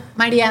sea, Oye,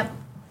 María,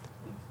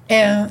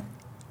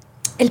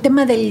 el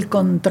tema del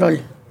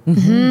control.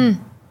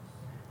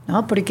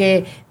 ¿No?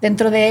 Porque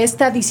dentro de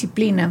esta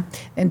disciplina,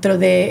 dentro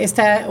de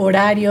este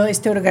horario,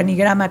 este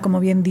organigrama, como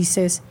bien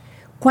dices,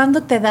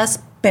 ¿cuándo te das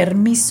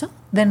permiso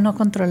de no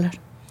controlar?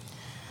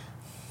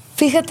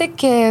 Fíjate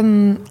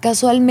que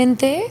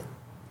casualmente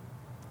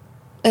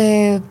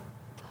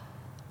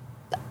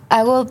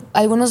hago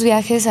algunos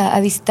viajes a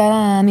visitar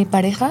a mi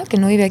pareja que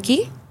no vive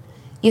aquí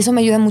y eso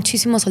me ayuda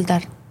muchísimo a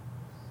soltar.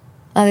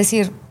 A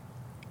decir,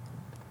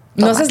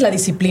 no haces la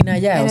disciplina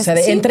ya. O sea,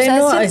 de sí,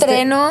 entreno. o sea,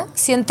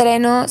 sí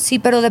entreno, sí,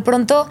 pero de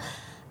pronto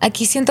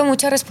aquí siento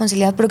mucha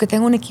responsabilidad porque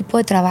tengo un equipo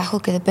de trabajo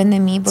que depende de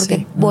mí, porque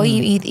Sí.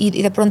 voy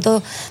y de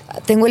pronto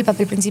tengo el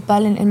papel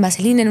principal en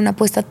Vaselina, en una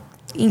apuesta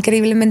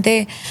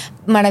increíblemente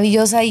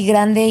maravillosa y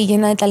grande y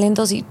llena de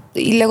talentos y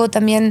luego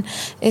también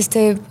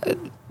estoy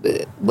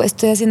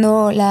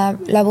haciendo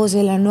la voz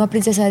de la nueva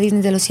princesa de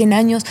Disney de los 100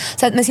 años. O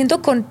sea, me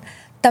siento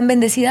tan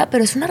bendecida,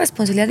 pero es una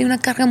responsabilidad y una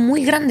carga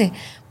muy grande,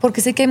 porque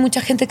sé que hay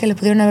mucha gente que le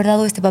pudieron haber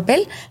dado este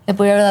papel, le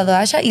pudieron haber dado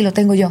a Asha y lo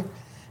tengo yo.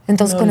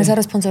 Entonces, con esa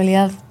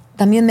responsabilidad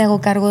también me hago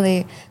cargo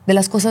de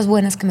las cosas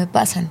buenas que me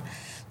pasan.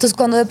 Entonces,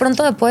 cuando de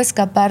pronto me puedo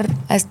escapar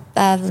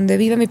a donde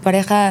vive mi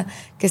pareja,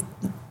 que es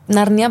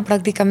Narnia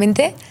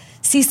prácticamente,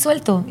 sí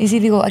suelto y sí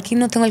digo, aquí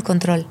no tengo el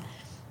control.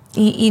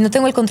 Y no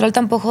tengo el control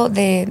tampoco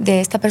de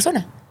esta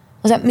persona.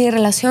 O sea, mi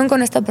relación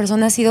con esta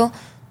persona ha sido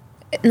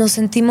nos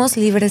sentimos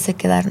libres de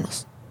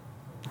quedarnos.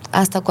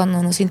 Hasta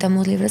cuando nos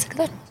sintamos libres de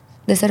quedarnos,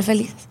 de ser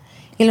felices.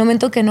 Y el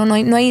momento que no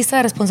hay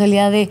esa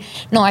responsabilidad de,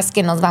 no, es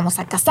que nos vamos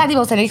a casar y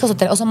vamos a tener hijos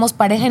o somos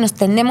pareja y nos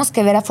tenemos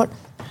que ver afuera.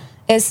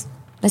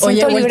 Me siento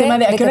Oye, libre. el tema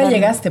de ¿a qué hora quedarme.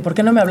 llegaste? ¿Por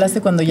qué no me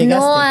hablaste cuando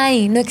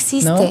llegaste? No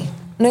existe.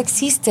 No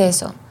existe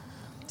eso.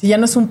 Si ya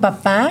no es un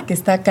papá que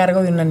está a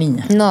cargo de una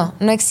niña. No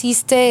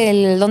existe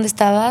el ¿dónde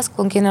estabas?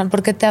 ¿Con quién?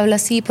 ¿Por qué te habla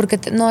así?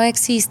 No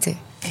existe.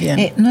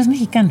 Bien. No es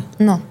mexicano.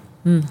 No.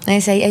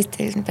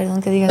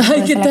 Perdón que digas.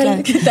 Ay, ¿qué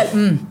tal? ¿Qué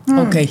tal?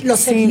 Ok. Lo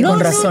sé. Sí, con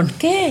razón.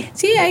 ¿Qué?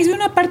 Sí, hay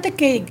una parte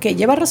que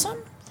lleva razón.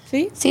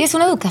 Sí. Sí, es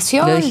una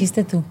educación. Lo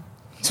dijiste tú.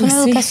 Es una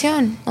Pues sí.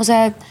 educación. O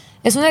sea,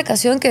 es una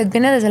educación que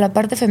viene desde la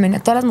parte femenina.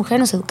 Todas las mujeres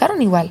nos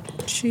educaron igual.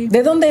 Sí.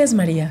 ¿De dónde es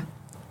María?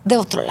 De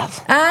otro lado.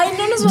 Ay,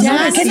 no nos vas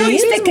Ya, a decir. ¿qué no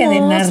viste que de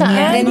hermosa.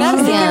 Narnia? Ay, De no,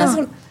 Narnia. no,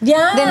 no,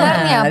 ya. De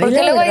Narnia. Porque dile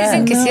la luego verdad,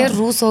 dicen que no. sí es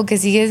ruso, que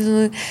sí es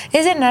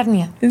de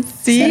Narnia.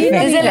 Sí.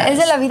 Es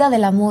de la vida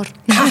del amor.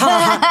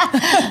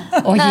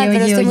 Oye,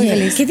 Pero estoy muy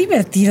feliz. qué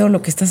divertido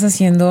lo que estás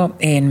haciendo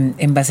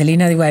en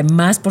Vaselina. Digo,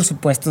 además, por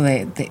supuesto,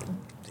 de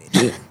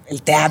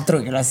el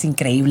teatro, que lo haces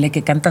increíble,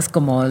 que cantas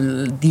como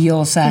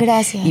diosa.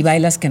 Gracias. Y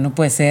bailas que no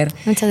puede ser.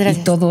 Muchas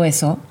gracias. Y todo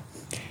eso.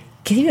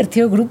 Qué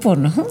divertido grupo,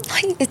 ¿no?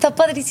 Ay, está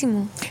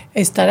padrísimo.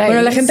 Estar ahí.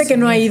 Bueno, la gente que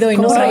no ha ido y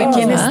no ¿Cómo sabe reímos,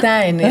 quién ah?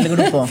 está en el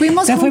grupo.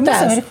 Fuimos Fuimos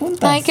juntas. a ver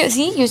juntas. Ay, que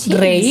sí, yo sí.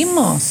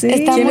 Reímos. Sí.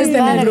 Está ¿Quién muy está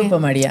en el padre. grupo,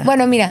 María?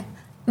 Bueno, mira,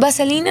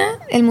 Vaselina,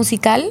 el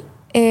musical,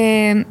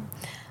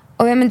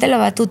 obviamente la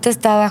batuta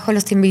está bajo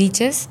los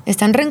Timbiriches.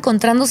 Están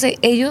reencontrándose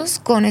ellos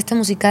con este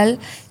musical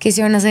que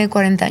hicieron hace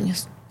 40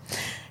 años.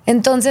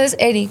 Entonces,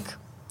 Eric,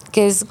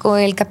 que es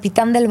el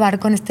capitán del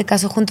barco, en este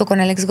caso junto con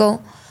Alex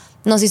Go,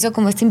 nos hizo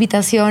como esta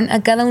invitación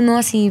a cada uno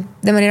así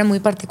de manera muy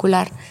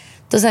particular.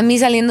 Entonces a mí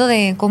saliendo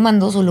de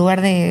comando, su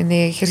lugar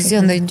de ejercicio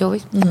donde yo voy,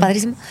 está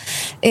padrísimo,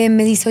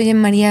 me dice, oye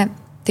María,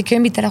 te quiero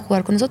invitar a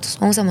jugar con nosotros,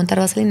 vamos a montar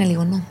Vaselina. Le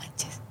digo, no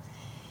manches.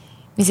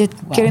 Me dice,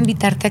 quiero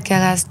invitarte a que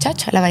hagas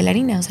Chacha, la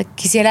bailarina. O sea,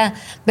 quisiera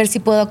ver si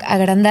puedo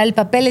agrandar el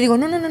papel. Le digo,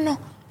 no,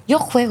 yo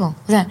juego.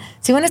 O sea,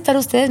 si van a estar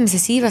ustedes, me dice,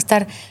 sí, va a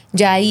estar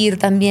Jair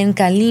también,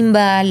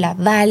 Kalimba, La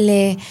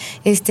Vale,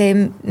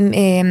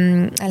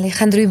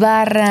 Alejandro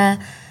Ibarra,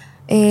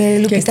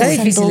 Lupita Que está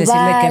difícil decirle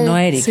Sandoval. que no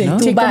a Eric, Sí, ¿no?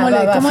 tú Sí,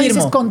 va, ¿cómo dices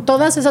firmo. con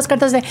todas esas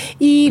cartas de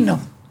y no?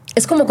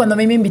 Es como cuando a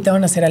mí me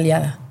invitaron a ser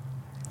aliada.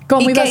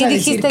 ¿Cómo ¿Y ibas qué? a ¿Y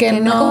decir dijiste que que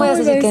no? no? ¿Cómo ibas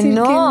a decir que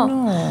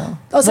no?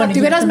 O sea, Bueno, te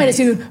hubieras yo-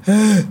 merecido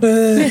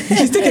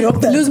Dijiste que no.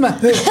 Luzma.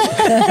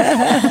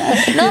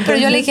 No, pero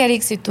yo le dije a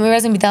Eric, si tú me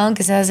hubieras invitado,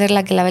 aunque sea a ser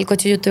la que lava el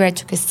coche, yo te hubiera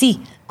dicho que sí.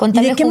 Con ¿Y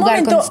tal de qué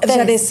jugar momento, con o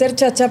sea, de ustedes. ser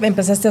chacha,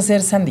 empezaste a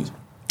ser Sandy?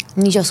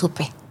 Ni yo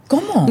supe.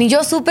 ¿Cómo? Ni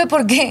yo supe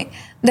porque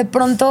de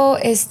pronto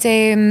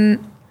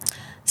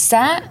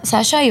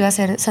Sasha iba a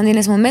ser Sandy en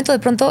ese momento. De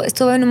pronto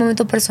estuve en un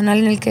momento personal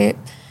en el que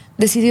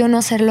decidió no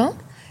hacerlo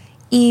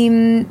y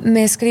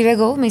me escribe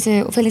Go, me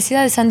dice,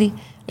 felicidades Sandy.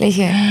 Le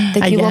dije, te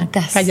Ay, ya,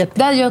 equivocas. cállate.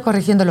 No, yo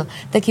corrigiéndolo,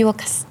 te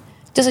equivocas.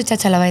 Yo soy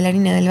Chacha, la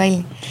bailarina del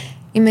baile.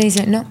 Y me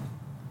dice, no,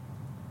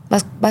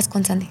 vas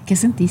con Sandy. ¿Qué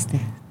sentiste?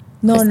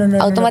 No, Pues, no,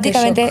 no.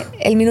 automáticamente, qué shock.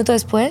 el minuto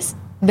después,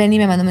 Benny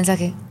me mandó un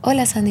mensaje.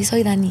 Hola Sandy,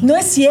 soy Dani. No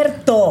es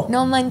cierto.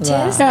 No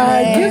manches.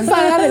 Ay, qué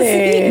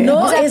padre. Sí,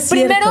 no, O sea, es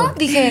primero cierto.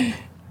 dije,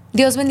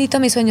 Dios bendito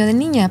mi sueño de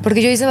niña,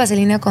 porque yo hice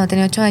Vaselina cuando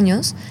tenía 8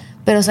 años,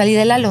 pero salí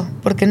de Lalo,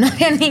 porque no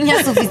había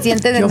niñas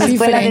suficientes en Yo la fui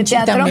escuela de Frenchy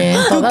teatro. también.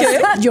 Todas,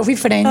 qué? yo fui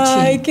Frenchy.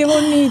 Ay, qué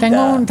bonita.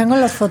 Tengo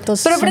las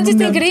fotos. Pero Son Frenchy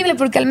está una- increíble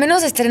porque al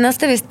menos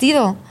estrenaste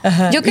vestido.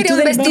 Ajá. Yo ¿Y quería tú un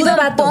de vestido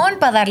vato? pon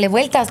para darle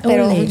vueltas,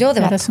 pero Ole, yo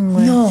de vato. Eras un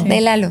güey, No. sí. De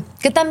Lalo.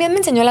 Que también me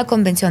enseñó la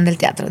convención del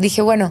teatro.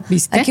 Dije, bueno,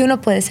 ¿Viste? aquí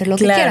uno puede ser lo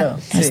que Claro.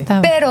 quiera. Sí.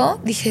 Estaba. Pero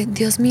dije,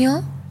 Dios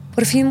mío,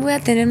 por fin voy a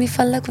tener mi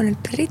falda con el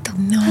perrito.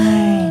 No.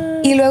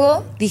 Y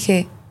luego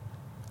dije,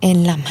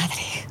 en la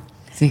madre.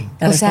 Sí.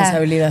 La O sea,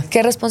 responsabilidad.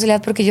 qué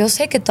responsabilidad, porque yo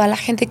sé que toda la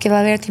gente que va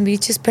a ver a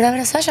Timbiriche espera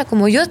ver a Sasha,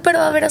 como yo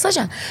esperaba ver a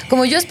Sasha,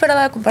 como yo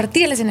esperaba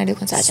compartir el escenario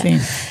con Sasha. Sí.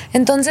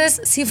 Entonces,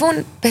 sí fue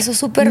un peso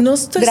súper No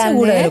estoy grande.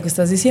 segura de lo que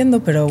estás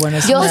diciendo, pero bueno,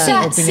 es Yo, una o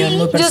sea, opinión sí,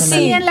 muy yo personal.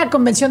 Sí, en la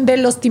convención de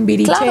los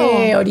Timbiriche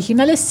Claro.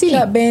 originales, sí.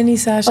 La Ben y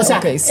Sasha. O sea,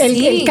 ok,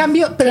 sí. el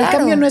cambio, pero claro. el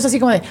cambio no es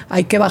así como de,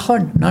 ay, qué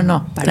bajón. No,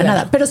 para Claro.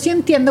 nada. Pero sí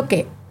entiendo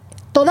que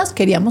todas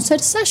queríamos ser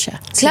Sasha.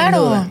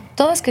 Claro, duda.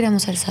 todos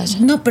queríamos ser Sasha.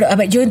 No, pero a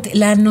ver,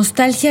 la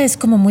nostalgia es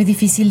como muy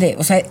difícil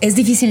o sea, es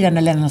difícil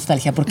ganar la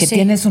nostalgia porque Sí.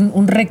 tienes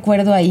un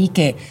recuerdo ahí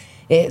que,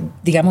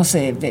 digamos,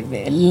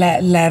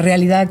 la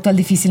realidad actual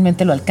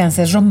difícilmente lo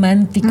alcanza. Es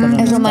romántico. lo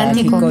Es nostálgico,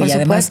 romántico, por y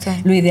además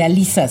supuesto. lo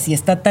idealizas y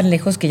está tan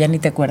lejos que ya ni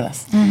te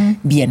acuerdas.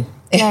 Bien.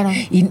 Claro.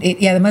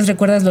 Y además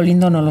recuerdas lo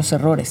lindo, no los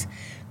errores.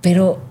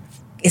 Pero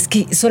es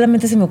que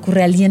solamente se me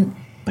ocurre alguien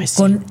Pues sí.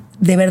 con,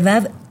 de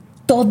verdad,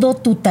 todo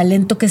tu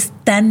talento que es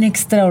tan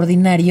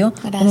extraordinario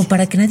Gracias. como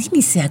para que nadie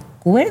ni se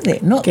acuerde,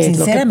 ¿no? ¿Qué es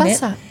lo que Sinceramente.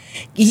 pasa?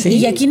 Y, Sí.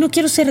 y aquí no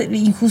quiero ser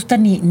injusta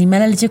ni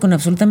mala leche con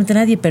absolutamente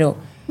nadie, pero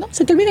No,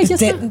 se te olvida y ya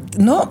está.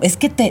 no, es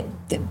que te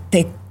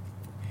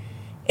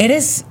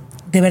eres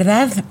de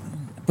verdad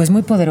pues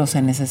muy poderosa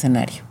en ese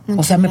escenario. Muchas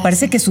o sea, me gracias.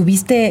 parece que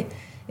subiste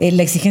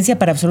la exigencia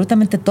para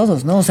absolutamente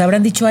todos, ¿no? O sea,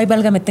 habrán dicho, ay,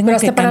 válgame, tengo Pero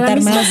que hasta para la cantar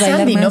misma más, bailar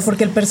Sandy, más. ¿no?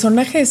 Porque el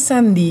personaje es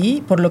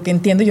Sandy, por lo que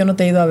entiendo, yo no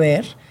te he ido a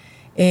ver,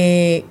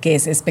 que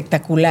es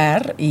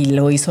espectacular y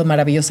lo hizo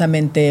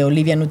maravillosamente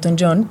Olivia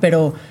Newton-John,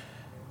 pero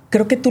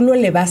creo que tú lo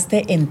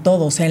elevaste en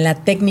todo, o sea, en la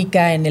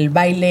técnica, en el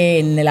baile,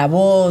 en la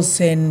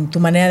voz, en tu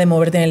manera de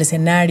moverte en el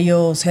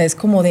escenario, o sea, es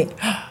como de...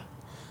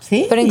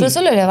 ¿Sí? Pero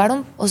incluso lo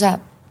elevaron, o sea,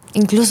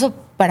 incluso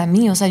para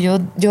mí, o sea,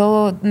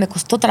 yo me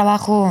costó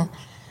trabajo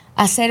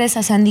hacer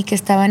esa Sandy que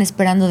estaban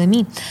esperando de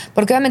mí.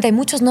 Porque obviamente hay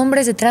muchos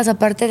nombres detrás,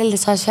 aparte del de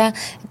Sasha,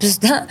 pues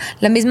está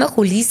la misma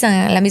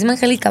Julissa, la misma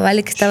Angélica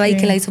Vale que estaba ahí,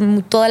 que la hizo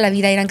toda la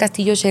vida, Irán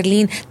Castillo,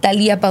 Sherlyn,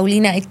 Talía,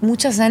 Paulina, hay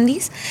muchas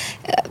Sandys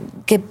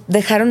que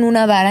dejaron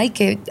una vara y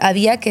que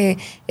había que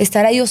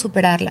estar ahí o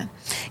superarla.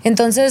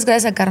 Entonces,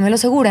 gracias a Carmelo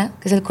Segura,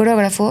 que es el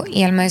coreógrafo,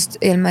 y al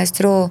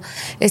maestro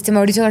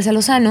Mauricio García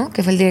Lozano,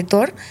 que fue el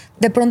director,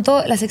 de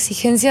pronto las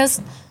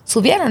exigencias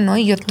subieron, ¿no?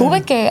 Y yo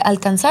tuve que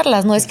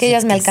alcanzarlas, no es que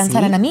ellas me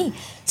alcanzaran a mí,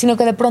 sino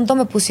que de pronto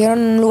me pusieron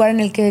en un lugar en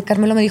el que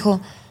Carmelo me dijo,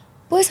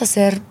 ¿puedes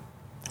hacer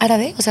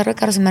árabe? O sea,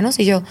 carros en manos.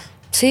 Y yo,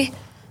 sí,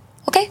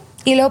 ok.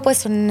 Y luego puedes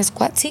hacer un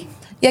squat, sí.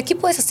 Y aquí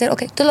puedes hacer,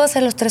 ok, tú lo vas a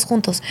hacer los tres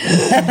juntos.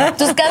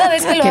 Entonces, cada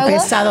vez que lo hago... Qué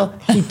pesado.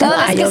 Y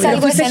cada vez que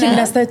salgo ¿Fuiste escena...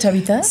 gimnasta de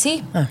chavita?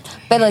 Sí,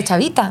 pero de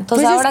chavita.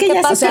 Entonces, Pues es ahora, que ¿qué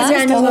ya pasa? hace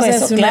años no haces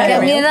eso, Claro.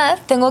 claro. A mi edad,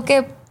 tengo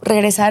que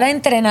regresar a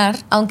entrenar,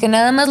 aunque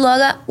nada más lo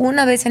haga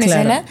una vez en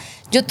Claro. escena.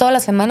 Yo toda la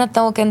semana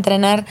tengo que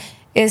entrenar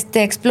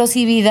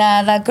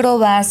explosividad,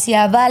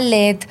 acrobacia,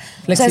 ballet.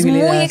 O sea, es muy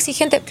Flexibilidad.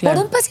 exigente. Claro.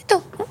 Por un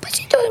pasito, un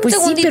Pues sí,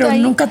 segundito pero ahí.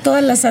 nunca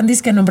todas las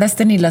Sandys que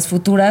nombraste ni las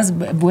futuras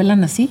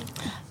vuelan así.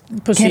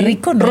 Pues Qué sí.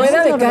 rico, ¿no?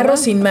 Rueda de la carro verdad.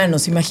 sin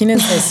manos,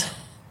 imagínense eso.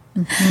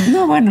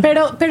 No, bueno.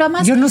 Pero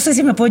además... Yo no sé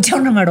si me puedo echar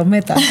una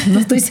marometa. No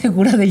estoy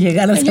segura de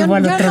llegar hasta Yo al no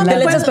otro me Te lado. le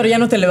puedo- echas, pero ya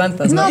no te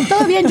levantas, ¿no? No,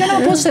 todo bien, yo no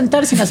me puedo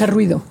sentar sin hacer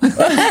ruido.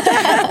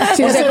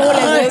 Sin hacer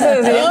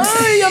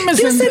Ay, ya me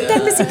Yo senté.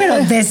 sentarme sí,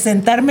 pero de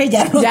sentarme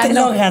ya no te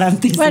lo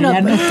garantizo. Bueno,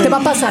 ya no te va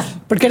a pasar,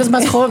 porque eres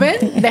más joven,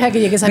 deja que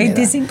llegues a mi edad.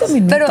 25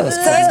 minutos. Pero,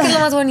 ¿sabes qué es lo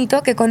más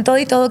bonito? Que con todo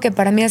y todo, que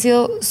para mí ha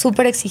sido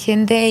súper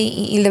exigente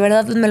y de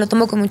verdad me lo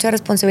tomo con mucha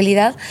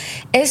responsabilidad,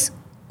 es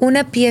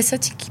una pieza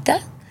chiquita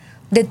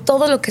de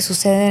todo lo que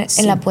sucede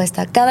en la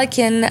puesta. Cada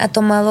quien ha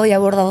tomado y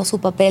abordado su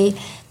papel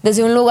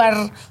desde un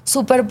lugar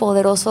súper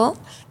poderoso.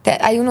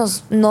 Hay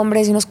unos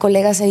nombres y unos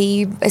colegas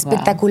ahí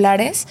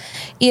espectaculares.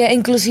 Y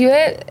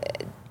inclusive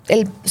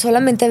el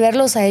solamente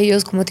verlos a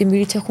ellos como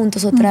Timbiriche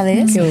juntos otra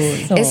vez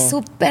es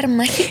súper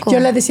mágico.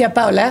 Yo le decía a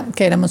Paula,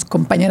 que éramos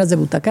compañeras de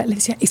butaca, le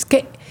decía, es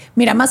que,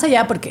 mira, más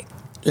allá, porque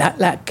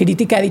la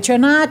crítica ha dicho,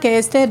 no,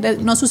 que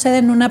no sucede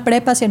en una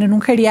prepa, sino en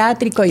un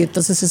geriátrico y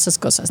entonces esas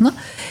cosas, ¿no?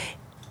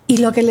 Y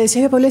lo que le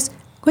decía a Paula es,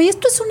 güey,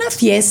 esto es una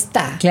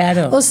fiesta.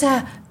 Claro. O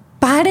sea,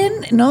 paren,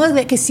 ¿no?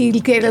 De que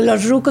si que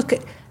los rucos, que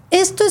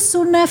esto es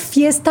una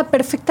fiesta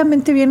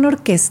perfectamente bien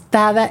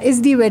orquestada,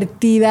 es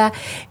divertida,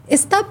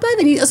 está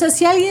padre. O sea,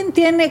 si alguien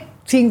tiene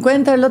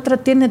 50, el otro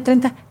tiene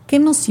 30, ¿qué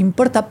nos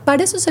importa?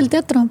 Para eso es el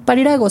teatro, para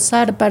ir a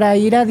gozar, para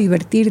ir a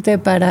divertirte,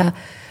 para...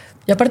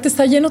 Y aparte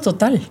está lleno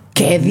total.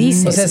 ¿Qué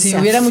dices? O sea, si O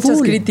sea, hubiera muchas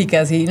full.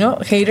 críticas y no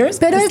haters,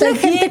 Pero es está la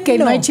gente que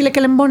lleno. no hay chile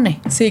que le embone.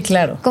 Sí,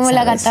 claro. Como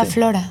la ¿Sabes? gata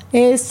Flora.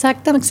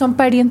 Exactamente, son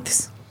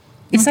parientes.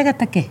 ¿Esa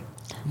gata qué?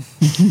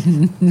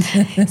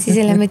 Si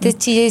se le metes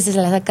chilla y se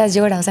la sacas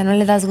llora, o sea, no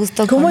le das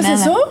gusto ¿Cómo con es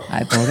nada. eso?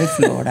 Ay, pobre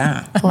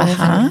Flora. Pobre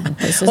Ajá.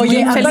 Pues es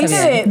Oye, muy aparte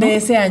infeliz, ¿no? de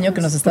ese año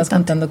que nos estás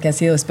contando que ha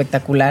sido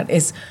espectacular,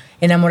 es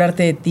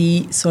enamorarte de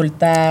ti,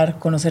 soltar,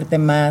 conocerte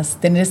más,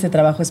 tener este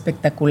trabajo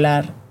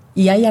espectacular.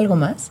 ¿Y hay algo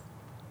más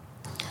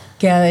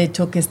que ha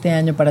hecho que este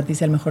año para ti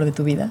sea el mejor de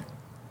tu vida?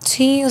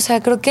 Sí, o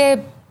sea, creo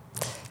que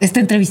Esta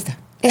entrevista.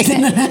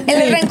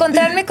 el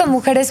reencontrarme con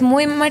mujeres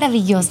muy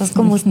maravillosas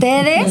como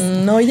ustedes.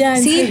 No, ya,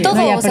 en Sí, serio. todo.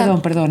 No, ya, o sea,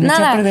 perdón. Eché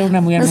nada. a perder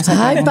una muy hermosa.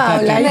 Ay, pregunta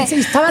Paula, que- ya se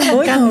estaba Oye,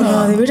 arrancando.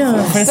 no, de veras.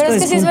 Ofrezco Pero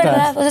es que sí es disculpas.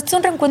 verdad. O sea, este es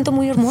un reencuentro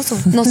muy hermoso,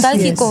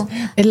 nostálgico.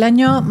 El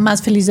año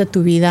más feliz de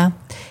tu vida,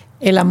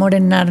 el amor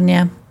en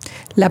Narnia,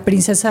 la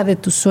princesa de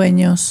tus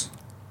sueños.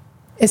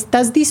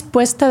 ¿Estás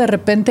dispuesta de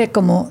repente,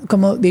 como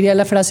diría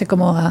la frase,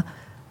 como a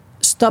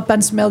stop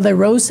and smell the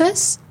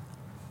roses?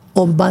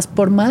 ¿O vas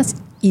por más?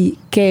 ¿Y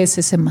qué es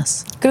ese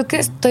más? Creo que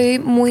estoy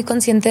muy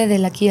consciente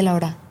del aquí y el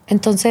ahora.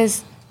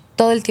 Entonces,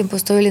 todo el tiempo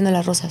estoy oliendo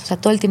las rosas. O sea,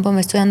 todo el tiempo me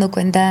estoy dando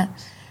cuenta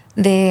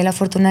de la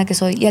afortunada que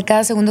soy. Y a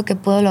cada segundo que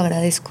puedo lo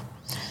agradezco.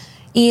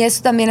 Y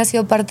eso también ha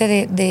sido parte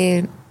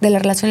de la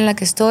relación en la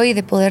que estoy,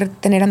 de poder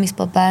tener a mis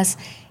papás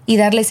y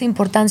darle esa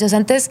importancia. O sea,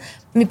 antes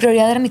mi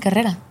prioridad era mi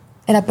carrera.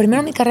 Era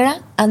primero mi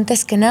carrera,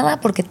 antes que nada,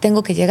 porque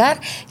tengo que llegar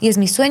y es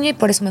mi sueño y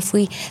por eso me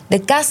fui de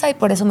casa y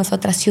por eso me fui a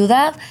otra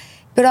ciudad.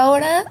 Pero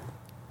ahora,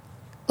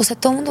 o sea,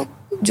 todo el mundo,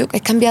 yo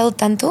he cambiado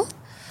tanto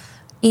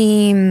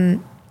y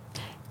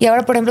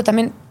ahora, por ejemplo,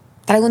 también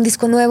traigo un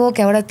disco nuevo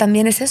que ahora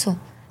también es eso.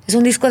 Es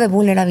un disco de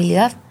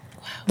vulnerabilidad,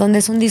 donde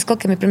es un disco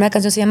que mi primera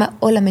canción se llama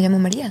Hola, me llamo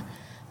María,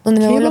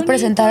 donde me Qué vuelvo a bonito.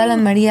 presentar a la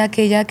María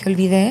aquella que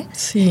olvidé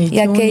Sí, y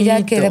qué aquella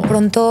bonito. que de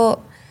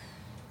pronto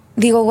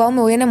digo, wow,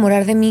 me voy a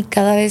enamorar de mí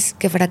cada vez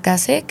que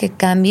fracase, que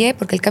cambie,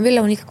 porque el cambio es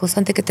la única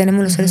constante que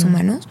tenemos los seres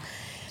humanos.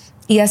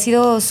 Y ha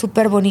sido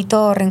súper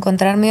bonito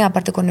reencontrarme,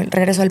 aparte con el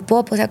regreso al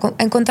pop, o sea,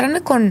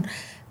 encontrarme con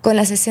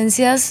las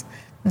esencias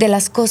de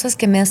las cosas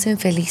que me hacen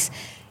feliz.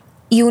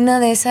 Y una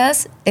de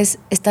esas es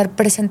estar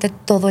presente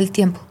todo el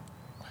tiempo.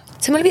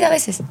 Se me olvida a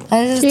veces. A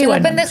veces Sí, estoy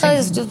bueno, la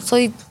pendeja, sí. yo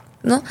soy,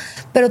 ¿no?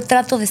 Pero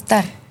trato de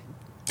estar.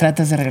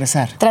 Tratas de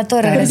regresar. Trato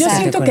de Pero regresar. yo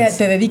siento que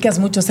te dedicas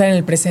mucho a estar en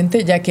el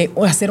presente, ya que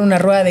hacer una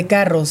rueda de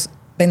carros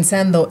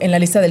pensando en la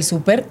lista del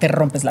súper, te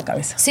rompes la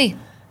cabeza. Sí.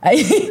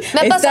 Ahí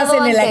Me ha estás pasado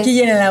en el antes. aquí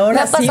y en el ahora,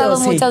 Me ha sí pasado o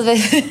sí. muchas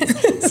veces.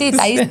 Sí,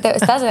 ahí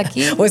estás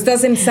aquí. O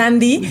estás en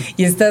Sandy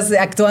y estás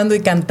actuando y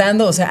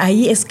cantando. O sea,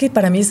 ahí es que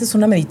para mí esa es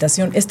una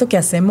meditación. Esto que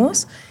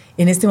hacemos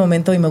en este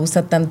momento, y me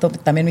gusta tanto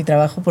también mi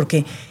trabajo,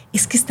 porque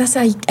es que estás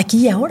ahí, aquí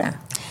y ahora.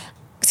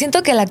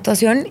 Siento que la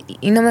actuación,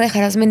 y no me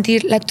dejarás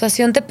mentir, la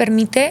actuación te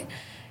permite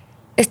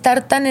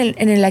estar tan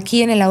en el aquí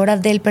y en el ahora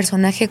del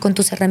personaje con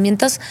tus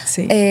herramientas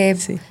Sí,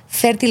 sí.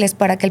 fértiles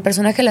para que el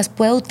personaje las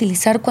pueda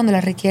utilizar cuando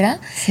las requiera,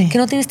 Sí. que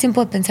no tienes tiempo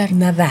de pensar.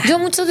 Nada. Yo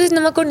muchas veces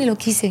no me acuerdo ni lo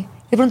que hice.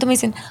 De pronto me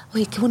dicen,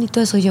 oye, qué bonito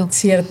eso yo.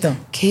 Cierto.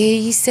 ¿Qué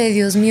hice,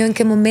 Dios mío? ¿En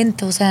qué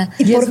momento? O sea,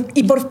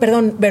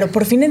 Perdón, pero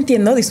por fin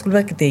entiendo,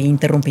 disculpa que te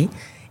interrumpí,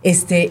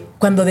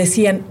 cuando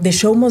decían, the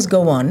show must go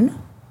on,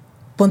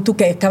 pon tú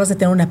que acabas de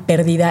tener una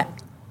pérdida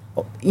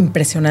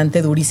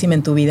impresionante, durísima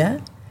en tu vida,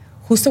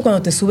 justo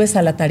cuando te subes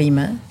a la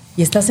tarima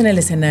y estás en el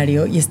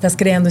escenario y estás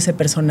creando ese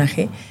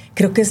personaje,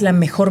 creo que es la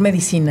mejor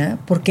medicina,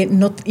 porque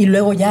no, y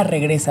luego ya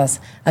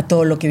regresas a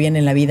todo lo que viene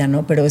en la vida,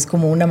 ¿no? Pero es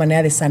como una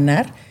manera de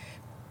sanar,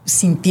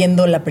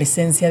 sintiendo la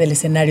presencia del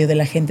escenario, de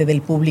la gente,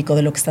 del público,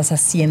 de lo que estás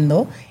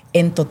haciendo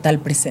en total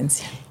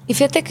presencia. y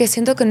fíjate que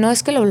siento que no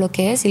es que lo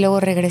bloquees y luego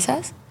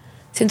regresas,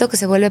 siento que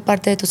se vuelve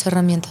parte de tus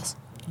herramientas.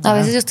 A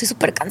veces yo estoy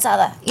súper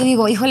cansada y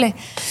digo, híjole,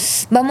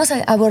 vamos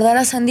a abordar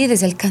a Sandy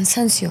desde el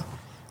cansancio.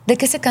 ¿De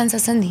qué se cansa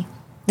Sandy?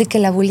 De que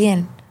la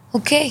bulleen.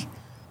 Ok,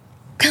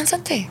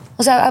 cánsate.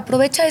 O sea,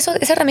 aprovecha esa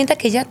herramienta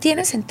que ya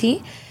tienes en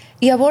ti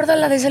y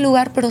abórdala de ese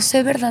lugar, pero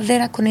sé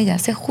verdadera con ella,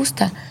 sé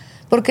justa.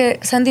 Porque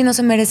Sandy no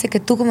se merece que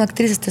tú como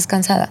actriz estés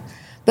cansada.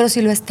 Pero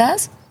si lo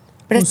estás,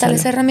 préstale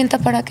esa herramienta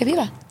para que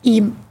viva.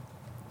 Y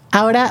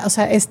ahora, o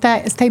sea,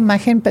 esta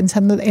imagen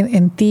pensando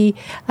en ti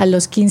a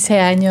los 15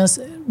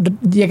 años,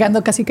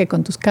 llegando casi que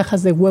con tus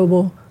cajas de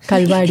huevo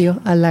calvario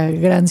a la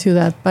gran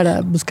ciudad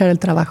para buscar el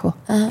trabajo.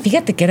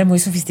 Fíjate que era muy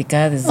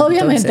sofisticada desde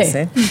Obviamente.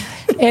 entonces,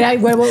 ¿eh? Era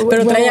huevo.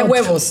 Pero traía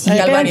huevos y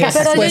calvarios.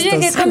 Pero yo puestos.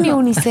 llegué con mi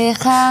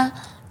uniceja.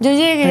 Yo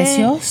llegué.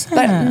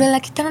 Preciosa. Me la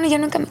quitaron y ya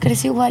nunca me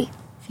creció igual.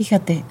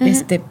 Fíjate,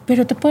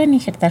 pero te pueden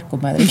injertar,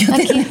 comadre.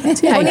 Aquí,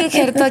 Sí, un hay.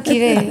 injerto aquí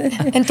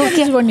en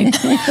Turquía. Es bonito.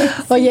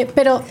 Oye,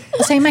 pero,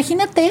 o sea,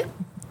 imagínate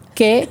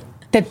que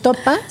te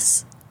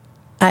topas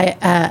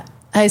a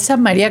esa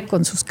María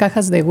con sus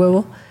cajas de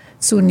huevo,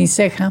 su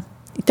uniceja,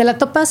 y te la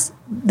topas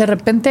de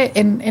repente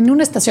en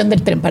una estación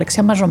del tren para que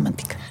sea más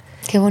romántica.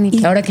 Qué bonito.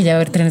 Y- Ahora que ya va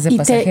a haber trenes de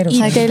pasajeros.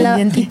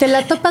 y te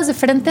la topas de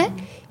frente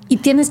y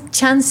tienes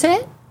chance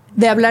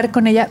de hablar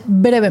con ella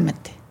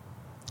brevemente.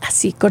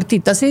 Así,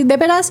 cortito, así, de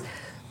veras,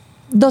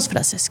 2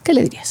 frases. ¿Qué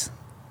le dirías?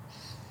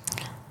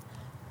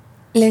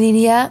 Le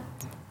diría,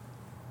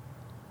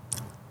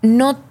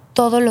 no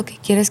todo lo que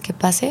quieres que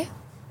pase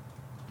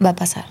va a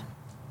pasar.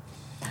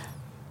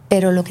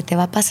 Pero lo que te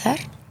va a pasar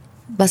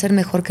va a ser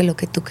mejor que lo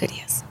que tú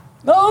querías.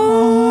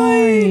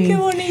 ¡Ay, qué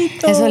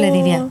bonito! Eso le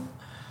diría.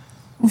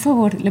 Un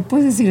favor, ¿le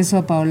puedes decir eso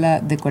a Paola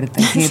de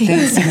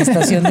 47? Sin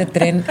estación de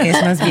tren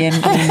es más bien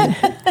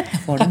un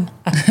foro.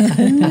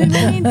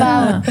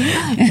 Pau,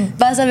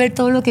 vas a ver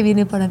todo lo que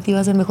viene para ti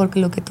va a ser mejor que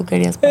lo que tú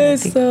querías para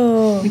ti.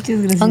 Eso. Muchas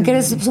gracias. Aunque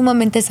eres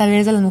sumamente sabia,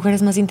 eres de las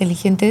mujeres más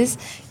inteligentes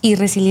y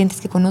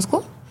resilientes que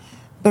conozco,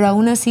 pero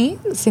aún así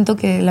siento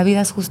que la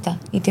vida es justa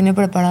y tiene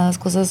preparadas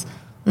cosas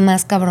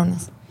más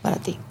cabronas para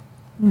ti.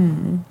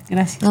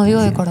 Gracias. Lo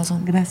digo de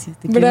corazón. Gracias.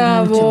 Te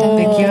Bravo. quiero mucho.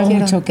 Te quiero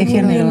mucho. Qué Muy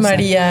bien, generosa.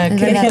 María. Es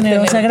Qué verdad.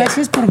 Generosa.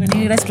 Gracias por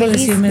venir. Gracias por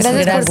Feliz. decirme eso.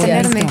 Gracias por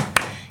tenerme.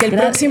 Que el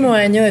próximo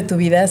año de tu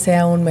vida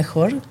sea aún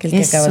mejor que el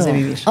que Eso. acabas de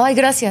vivir. Ay,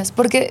 gracias,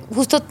 porque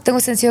justo tengo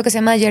un sencillo que se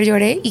llama Ayer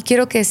lloré y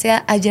quiero que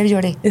sea ayer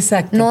lloré.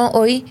 Exacto. No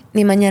hoy,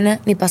 ni mañana,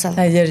 ni pasado.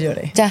 Ayer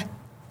lloré. Ya,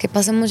 que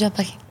pasemos ya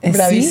página.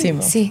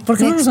 Bravísimo. Sí. ¿Por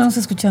qué no next. nos vamos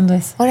escuchando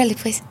eso? Órale,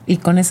 pues. Y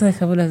con eso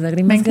dejamos las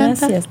lágrimas. Me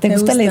encanta. Gracias. ¿Te Me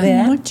gusta la gusta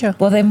idea? mucho.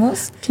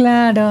 ¿Podemos?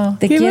 Claro.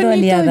 Te Qué quiero, bonito.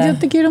 aliada. Yo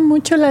te quiero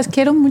mucho, las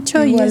quiero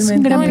mucho y es un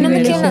Igualmente. gran No, ¿y no me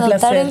privilegio. quieren Un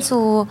adoptar placer. en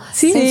su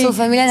Sí.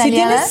 familia de Si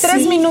aliadas? tienes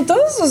 3 minutos,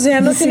 o sea,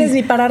 no tienes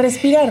ni para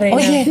respirar, reina.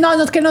 Oye, no,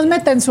 que nos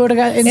meta en su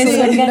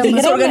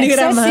organigrama. su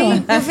organigrama.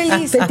 Sí, yo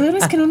feliz. El problema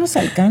es que no nos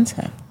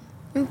alcanza.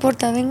 No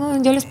importa, vengo,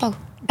 yo les pago.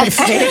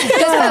 Perfecto.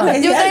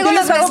 Yo traigo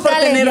los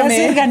mezcales. Ya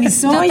se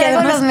organizó. Yo y traigo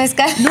además- los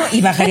mezcales. No,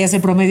 y bajarías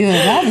el promedio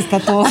de edad. Está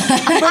todo.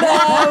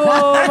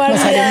 Bravo,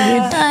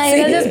 María. Ay,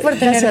 gracias por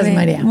tenerme. Gracias,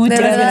 María. Muchas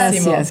De verdad.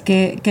 gracias.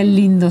 Qué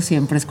lindo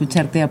siempre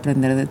escucharte y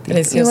aprender de ti.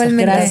 Preciosa.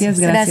 Igualmente. Gracias.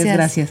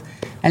 Gracias.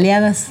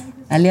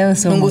 Aliadas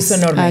somos. Un gusto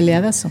enorme.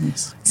 Aliadas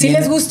somos. Si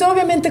les gustó,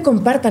 obviamente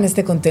compartan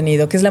este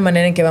contenido, que es la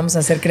manera en que vamos a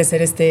hacer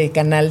crecer este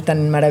canal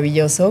tan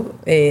maravilloso.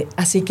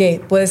 Así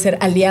que puede ser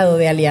aliado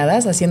de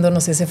aliadas,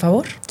 haciéndonos ese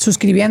favor.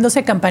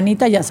 Suscribiéndose,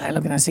 campanita, ya saben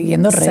lo que nos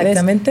siguiendo redes.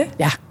 Exactamente.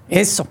 Ya,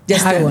 Eso. Ya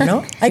estuvo,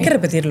 ¿no? Hay que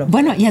repetirlo.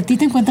 Bueno, y a ti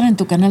te encuentran en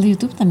tu canal de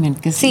YouTube también,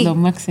 que es Sí, lo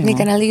máximo. mi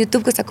canal de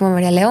YouTube que está como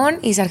María León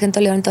y Sargento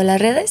León en todas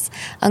las redes,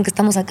 aunque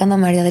estamos sacando a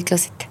María del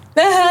closet.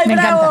 ¡Ay, Me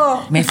bravo!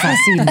 encanta, me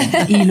fascina.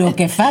 Y lo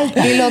que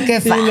falta. Y lo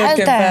que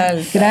falta.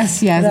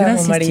 Gracias, Bravo,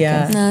 gracias,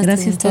 María. chicas. No,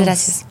 Gracias, muchas todos.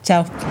 gracias.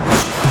 Chao.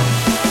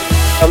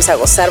 Vamos a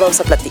gozar, vamos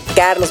a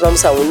platicar, nos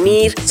vamos a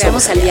unir.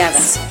 Somos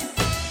aliadas.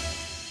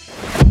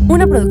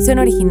 Una producción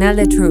original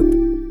de Troop.